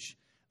 message.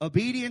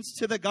 Obedience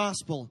to the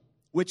gospel,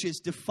 which is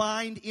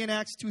defined in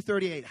Acts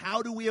 2:38.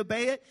 How do we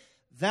obey it?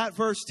 That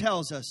verse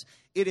tells us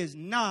it is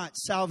not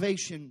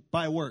salvation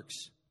by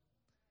works.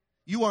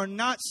 You are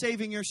not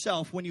saving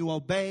yourself when you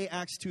obey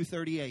Acts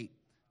 2:38.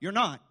 You're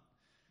not.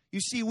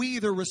 You see, we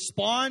either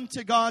respond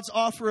to God's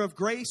offer of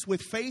grace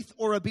with faith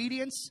or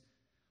obedience,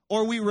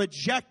 or we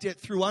reject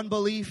it through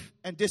unbelief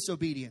and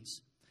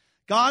disobedience.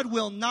 God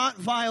will not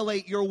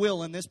violate your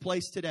will in this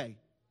place today.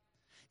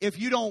 If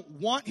you don't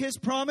want His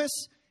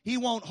promise, He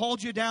won't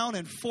hold you down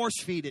and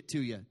force feed it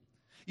to you.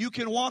 You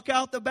can walk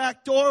out the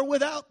back door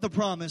without the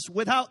promise,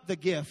 without the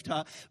gift.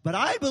 But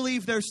I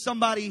believe there's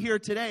somebody here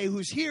today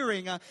who's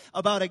hearing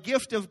about a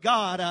gift of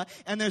God,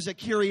 and there's a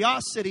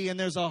curiosity and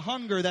there's a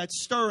hunger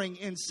that's stirring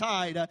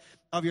inside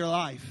of your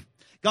life.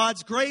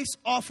 God's grace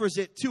offers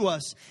it to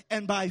us,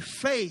 and by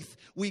faith,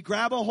 we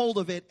grab a hold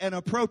of it and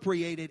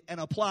appropriate it and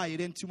apply it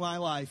into my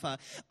life.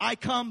 I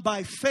come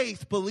by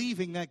faith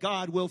believing that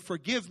God will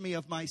forgive me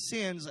of my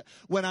sins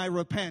when I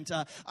repent.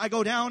 I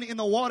go down in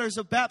the waters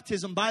of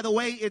baptism. By the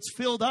way, it's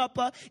filled up.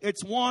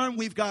 It's warm.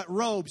 We've got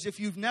robes. If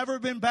you've never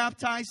been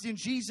baptized in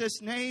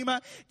Jesus' name,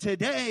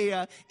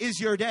 today is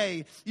your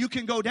day. You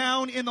can go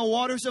down in the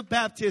waters of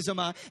baptism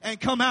and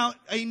come out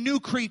a new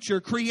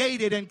creature,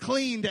 created and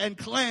cleaned and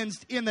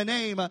cleansed in the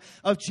name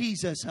of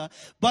Jesus.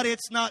 But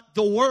it's not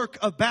the work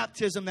of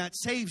baptism that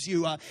saves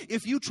you.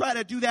 If you try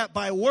to do that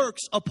by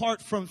works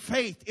apart from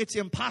faith, it's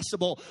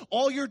impossible.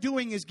 All you're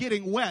doing is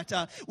getting wet.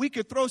 We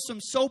could throw some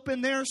soap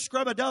in there,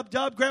 scrub a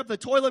dub-dub, grab the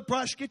toilet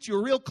brush, get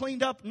you real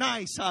cleaned up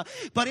nice.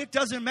 But it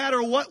doesn't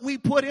matter what we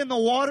put in the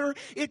water.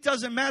 It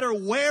doesn't matter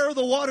where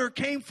the water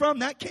came from.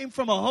 That came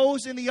from a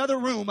hose in the other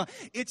room.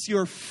 It's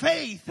your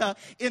faith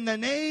in the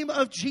name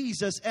of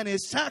Jesus and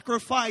His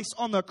sacrifice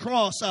on the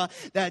cross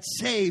that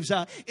saves.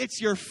 It's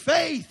your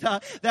faith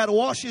that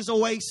washes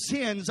away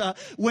sins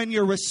when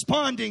you're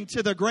responding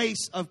to the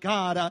grace of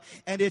God.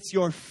 And it's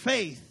your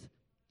faith.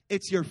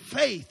 It's your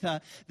faith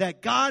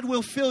that God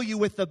will fill you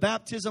with the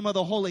baptism of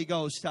the Holy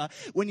Ghost.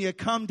 When you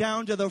come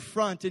down to the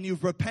front and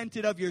you've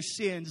repented of your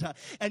sins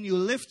and you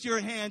lift your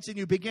hands and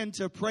you begin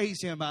to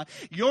praise Him.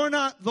 You're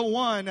not the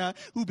one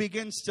who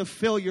begins to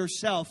fill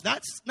yourself.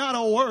 That's not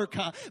a work,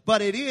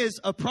 but it is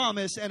a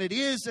promise and it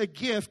is a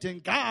gift,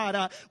 and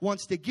God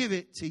wants to give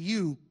it to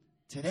you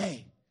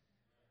today.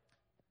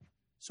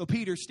 So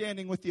Peter,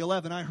 standing with the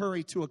 11, I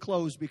hurry to a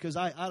close because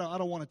I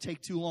don't want to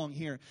take too long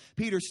here.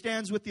 Peter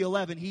stands with the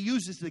 11. He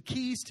uses the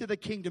keys to the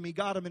kingdom. He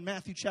got them in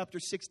Matthew chapter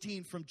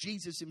 16 from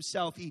Jesus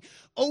Himself. He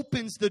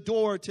opens the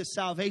door to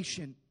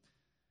salvation.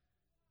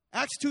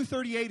 Acts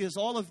 2:38 is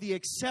all of the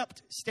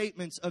accept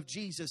statements of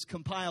Jesus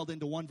compiled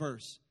into one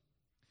verse.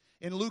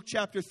 In Luke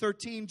chapter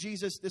 13,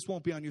 Jesus, this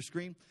won't be on your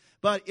screen,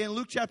 but in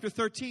Luke chapter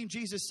 13,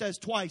 Jesus says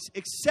twice,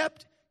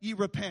 except ye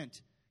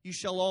repent, ye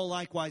shall all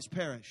likewise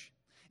perish.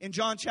 In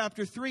John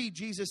chapter 3,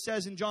 Jesus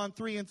says in John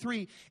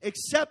 3:3,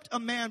 except a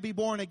man be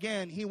born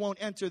again, he won't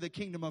enter the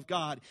kingdom of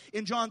God.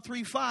 In John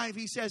 3:5,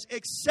 He says,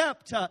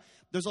 except,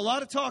 there's a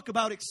lot of talk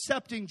about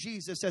accepting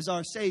Jesus as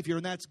our Savior,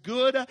 and that's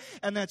good,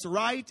 and that's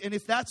right. And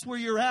if that's where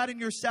you're at in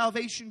your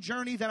salvation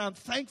journey, then I'm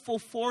thankful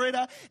for it,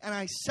 and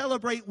I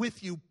celebrate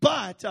with you.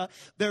 But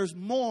there's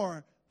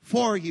more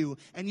for you,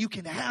 and you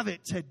can have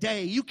it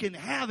today. You can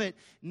have it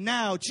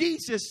now.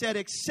 Jesus said,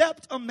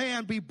 except a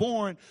man be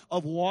born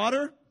of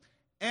water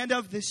and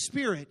of the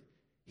Spirit,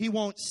 he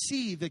won't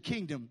see the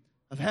kingdom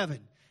of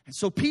heaven. And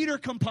so Peter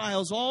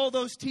compiles all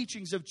those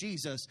teachings of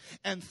Jesus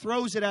and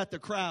throws it at the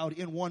crowd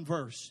in one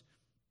verse.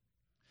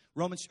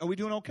 Romans, are we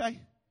doing okay?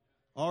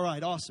 All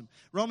right, awesome.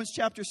 Romans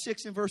chapter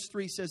 6 and verse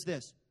 3 says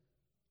this.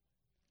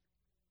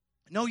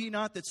 Know ye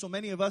not that so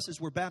many of us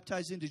as were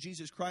baptized into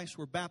Jesus Christ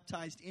were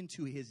baptized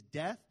into his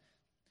death?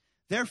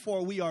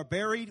 Therefore we are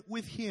buried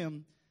with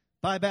him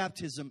by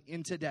baptism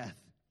into death.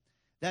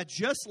 That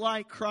just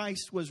like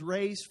Christ was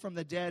raised from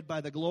the dead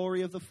by the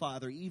glory of the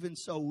Father, even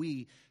so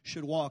we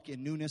should walk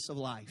in newness of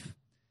life.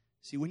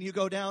 See, when you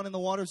go down in the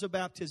waters of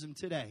baptism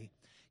today,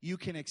 you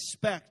can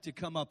expect to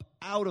come up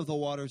out of the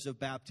waters of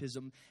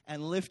baptism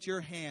and lift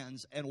your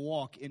hands and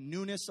walk in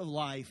newness of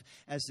life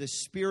as the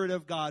Spirit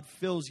of God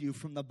fills you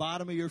from the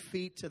bottom of your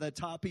feet to the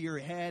top of your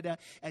head,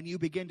 and you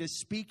begin to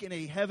speak in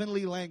a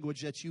heavenly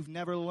language that you've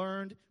never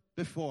learned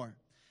before.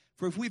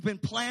 For if we've been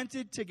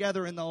planted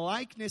together in the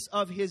likeness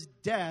of his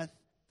death,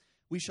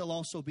 we shall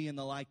also be in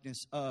the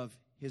likeness of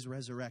his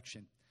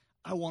resurrection.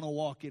 I want to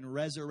walk in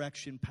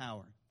resurrection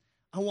power.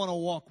 I want to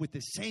walk with the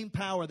same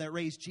power that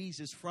raised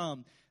Jesus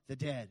from the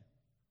dead.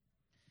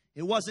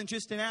 It wasn't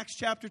just an Acts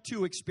chapter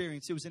 2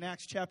 experience. It was an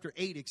Acts chapter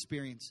 8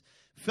 experience.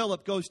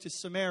 Philip goes to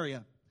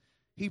Samaria.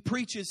 He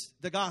preaches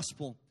the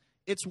gospel.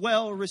 It's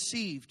well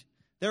received.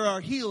 There are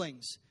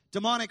healings.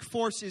 Demonic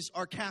forces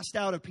are cast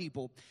out of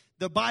people.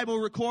 The Bible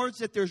records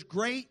that there's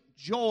great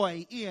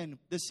joy in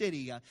the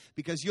city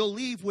because you'll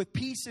leave with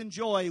peace and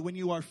joy when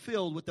you are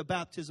filled with the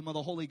baptism of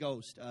the Holy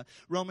Ghost.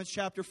 Romans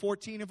chapter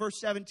 14 and verse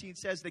 17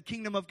 says, the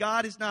kingdom of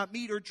God is not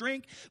meat or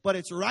drink, but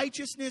it's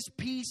righteousness,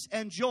 peace,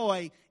 and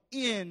joy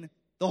in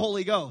the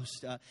Holy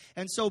Ghost.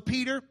 And so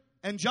Peter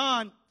and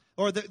John,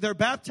 they're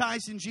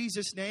baptized in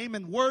Jesus' name,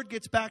 and word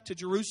gets back to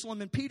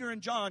Jerusalem, and Peter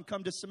and John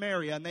come to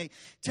Samaria, and they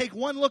take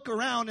one look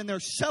around, and they're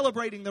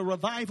celebrating the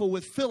revival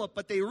with Philip,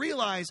 but they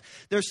realize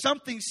there's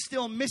something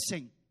still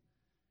missing.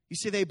 You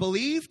see, they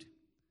believed,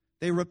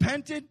 they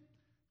repented,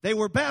 they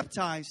were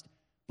baptized,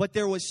 but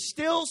there was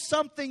still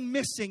something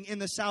missing in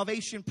the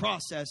salvation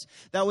process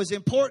that was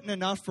important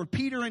enough for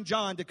Peter and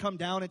John to come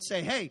down and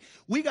say, hey,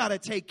 we got to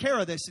take care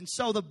of this. And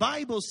so the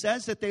Bible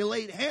says that they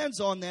laid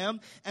hands on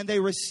them and they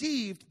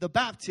received the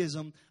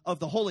baptism of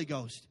the Holy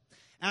Ghost.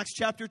 Acts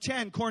chapter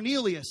 10,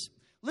 Cornelius.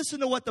 Listen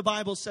to what the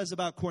Bible says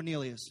about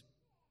Cornelius.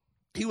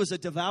 He was a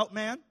devout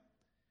man.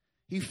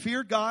 He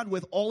feared God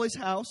with all his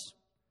house.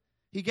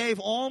 He gave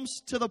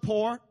alms to the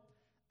poor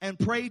and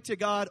prayed to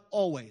God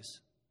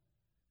always.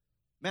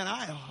 Man,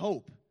 I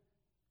hope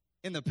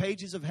in the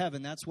pages of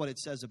heaven that's what it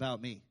says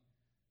about me.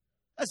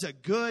 That's a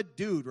good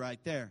dude right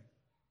there.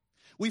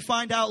 We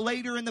find out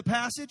later in the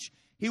passage,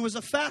 he was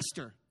a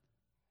faster.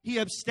 He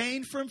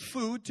abstained from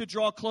food to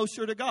draw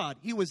closer to God.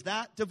 He was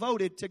that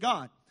devoted to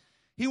God.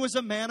 He was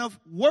a man of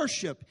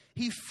worship.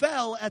 He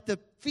fell at the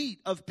feet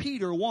of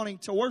Peter wanting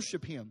to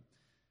worship him.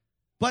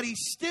 But he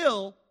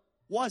still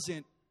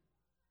wasn't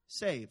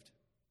saved.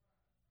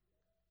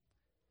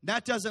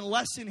 That doesn't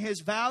lessen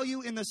his value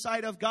in the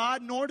sight of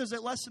God, nor does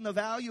it lessen the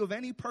value of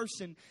any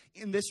person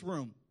in this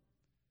room.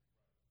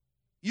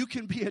 You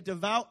can be a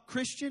devout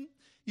Christian.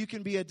 You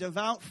can be a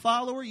devout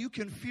follower. You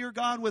can fear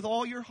God with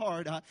all your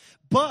heart.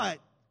 But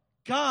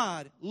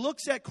God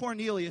looks at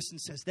Cornelius and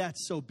says,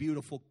 that's so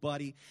beautiful,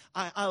 buddy.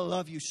 I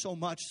love you so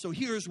much. So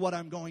here's what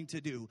I'm going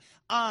to do.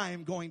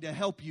 I'm going to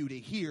help you to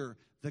hear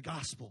the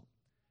gospel.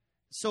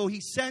 So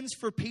he sends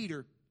for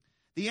Peter.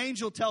 The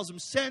angel tells him,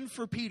 send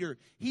for Peter.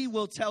 He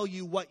will tell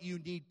you what you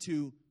need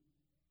to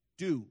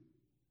do.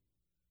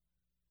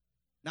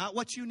 Not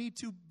what you need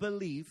to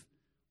believe,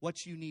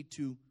 what you need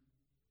to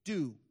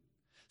do.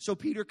 So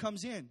Peter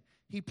comes in.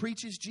 He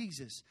preaches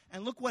Jesus.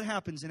 And look what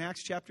happens in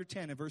Acts chapter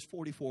 10 and verse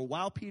 44.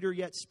 While Peter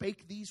yet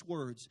spake these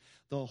words,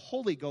 the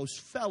Holy Ghost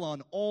fell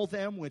on all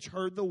them which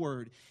heard the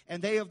word.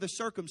 And they of the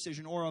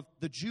circumcision, or of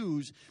the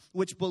Jews,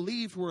 which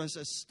believed, were as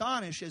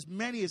astonished as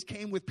many as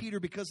came with Peter,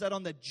 because that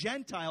on the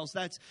Gentiles,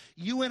 that's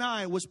you and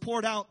I, was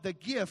poured out the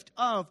gift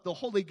of the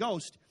Holy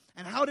Ghost.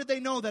 And how did they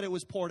know that it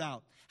was poured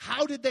out?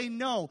 How did they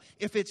know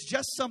if it's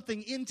just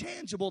something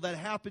intangible that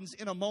happens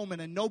in a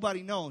moment and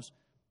nobody knows?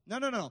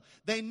 No.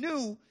 They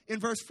knew in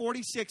verse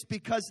 46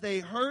 because they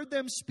heard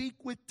them speak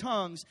with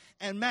tongues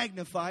and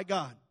magnify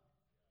God.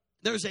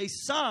 There's a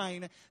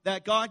sign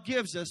that God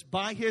gives us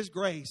by His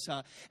grace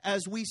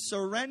as we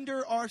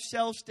surrender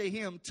ourselves to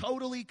Him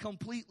totally,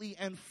 completely,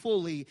 and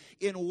fully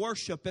in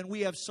worship, and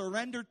we have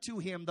surrendered to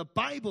Him. The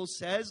Bible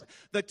says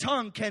the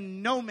tongue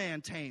can no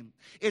man tame.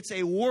 It's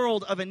a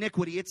world of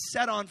iniquity. It's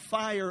set on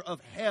fire of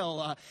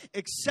hell,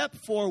 except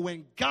for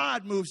when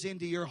God moves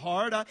into your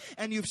heart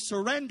and you've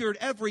surrendered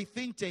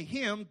everything to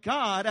Him.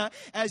 God,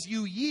 as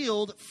you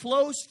yield,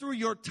 flows through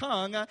your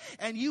tongue,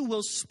 and you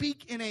will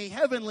speak in a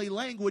heavenly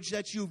language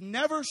that you've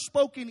never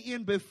spoken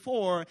in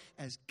before,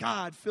 as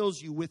God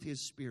fills you with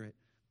His Spirit.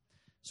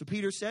 So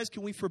Peter says,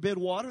 can we forbid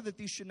water, that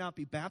these should not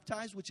be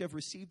baptized, which have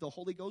received the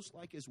Holy Ghost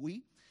like as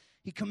we?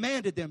 He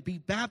commanded them, be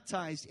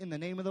baptized in the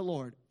name of the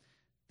Lord.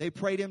 They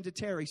prayed him to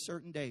tarry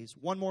certain days.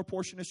 One more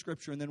portion of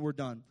Scripture and then we're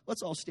done.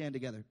 Let's all stand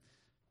together.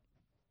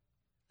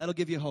 That'll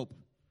give you hope.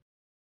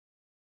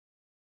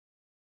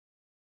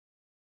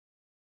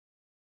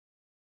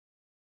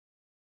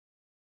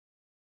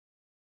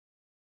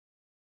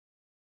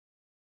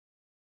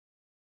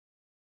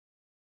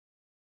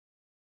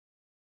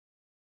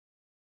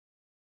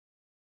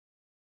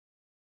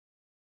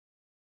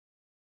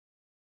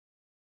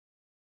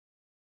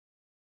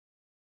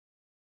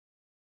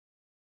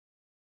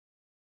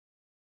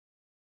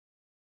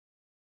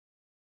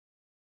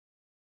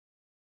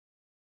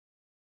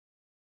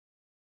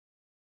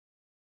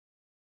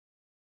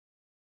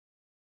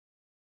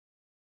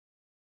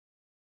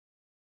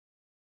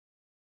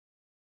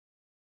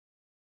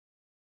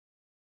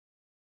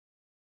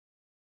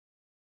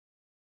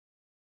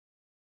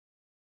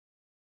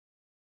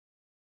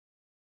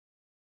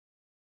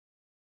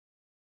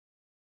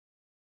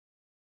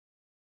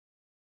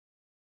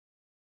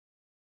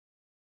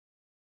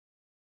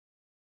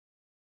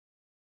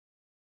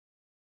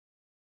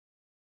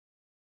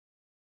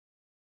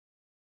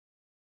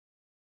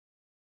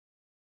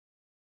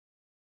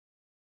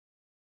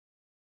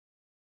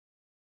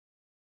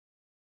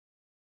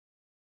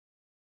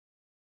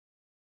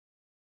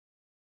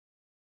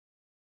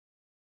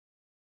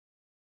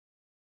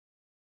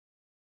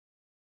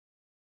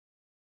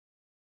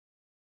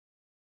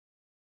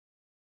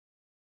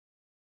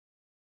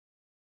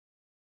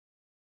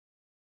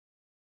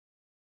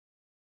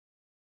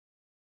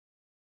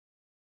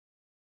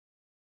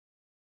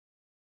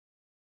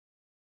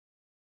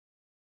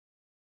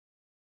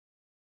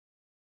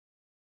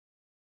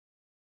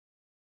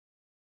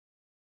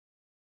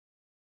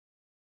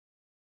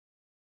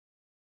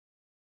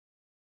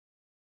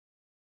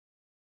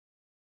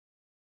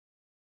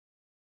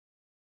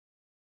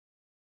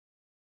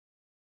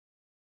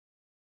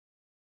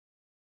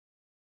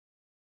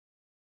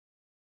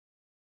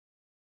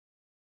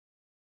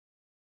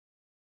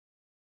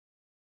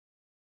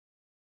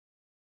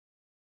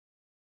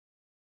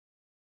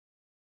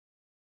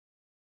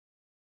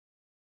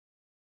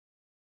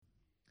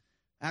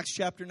 Acts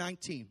chapter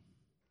 19.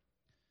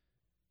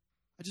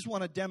 I just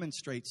want to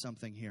demonstrate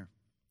something here.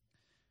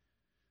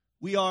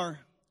 We are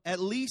at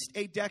least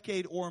a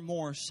decade or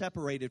more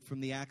separated from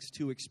the Acts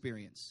 2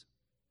 experience.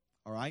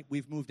 All right?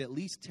 We've moved at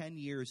least 10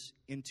 years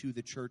into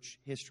the church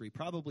history,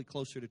 probably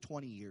closer to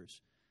 20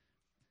 years.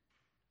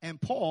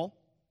 And Paul,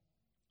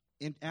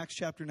 in Acts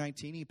chapter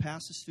 19, he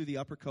passes through the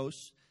upper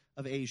coast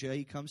of Asia.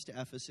 He comes to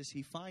Ephesus.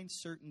 He finds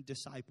certain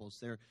disciples.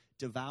 They're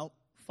devout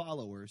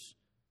followers.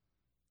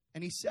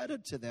 And he said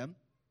unto them,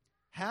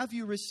 have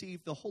you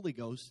received the Holy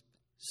Ghost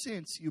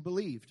since you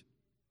believed?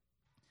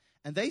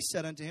 And they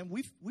said unto him,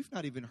 we've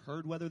not even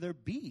heard whether there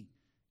be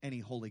any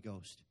Holy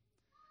Ghost.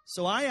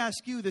 So I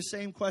ask you the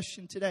same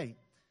question today.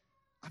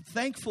 I'm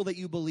thankful that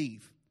you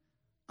believe.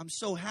 I'm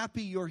so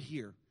happy you're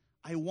here.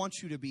 I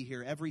want you to be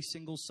here every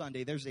single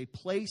Sunday. There's a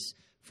place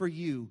for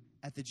you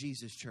at the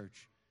Jesus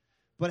Church.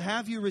 But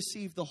have you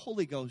received the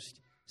Holy Ghost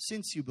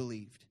since you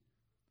believed?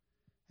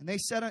 And they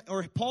said,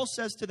 or Paul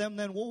says to them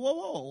then,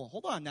 whoa,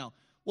 hold on now.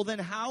 Well, then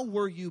how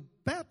were you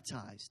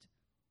baptized?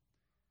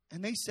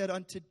 And they said,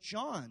 unto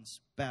John's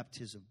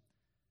baptism.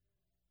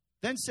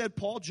 Then said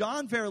Paul,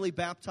 John verily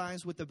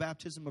baptized with the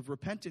baptism of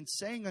repentance,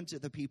 saying unto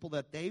the people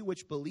that they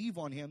which believe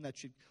on him,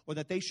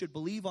 that they should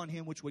believe on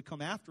him which would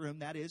come after him,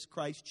 that is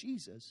Christ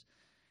Jesus.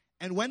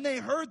 And when they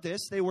heard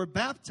this, they were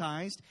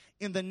baptized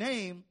in the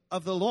name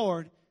of the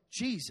Lord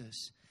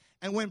Jesus.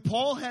 And when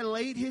Paul had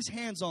laid his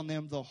hands on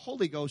them, the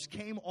Holy Ghost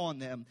came on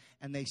them,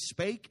 and they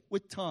spake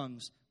with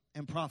tongues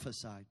and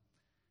prophesied.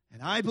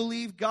 And I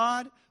believe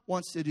God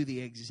wants to do the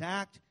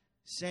exact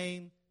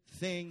same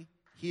thing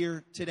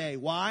here today.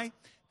 Why?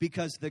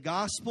 Because the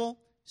gospel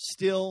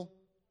still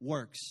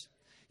works.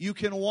 You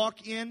can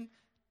walk in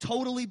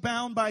totally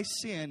bound by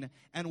sin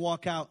and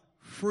walk out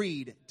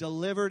freed,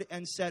 delivered,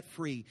 and set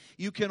free.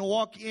 You can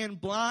walk in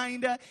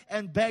blind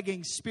and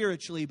begging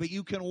spiritually, but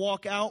you can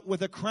walk out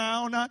with a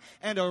crown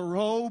and a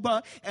robe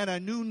and a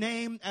new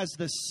name as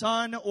the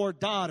son or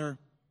daughter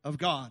of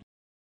God.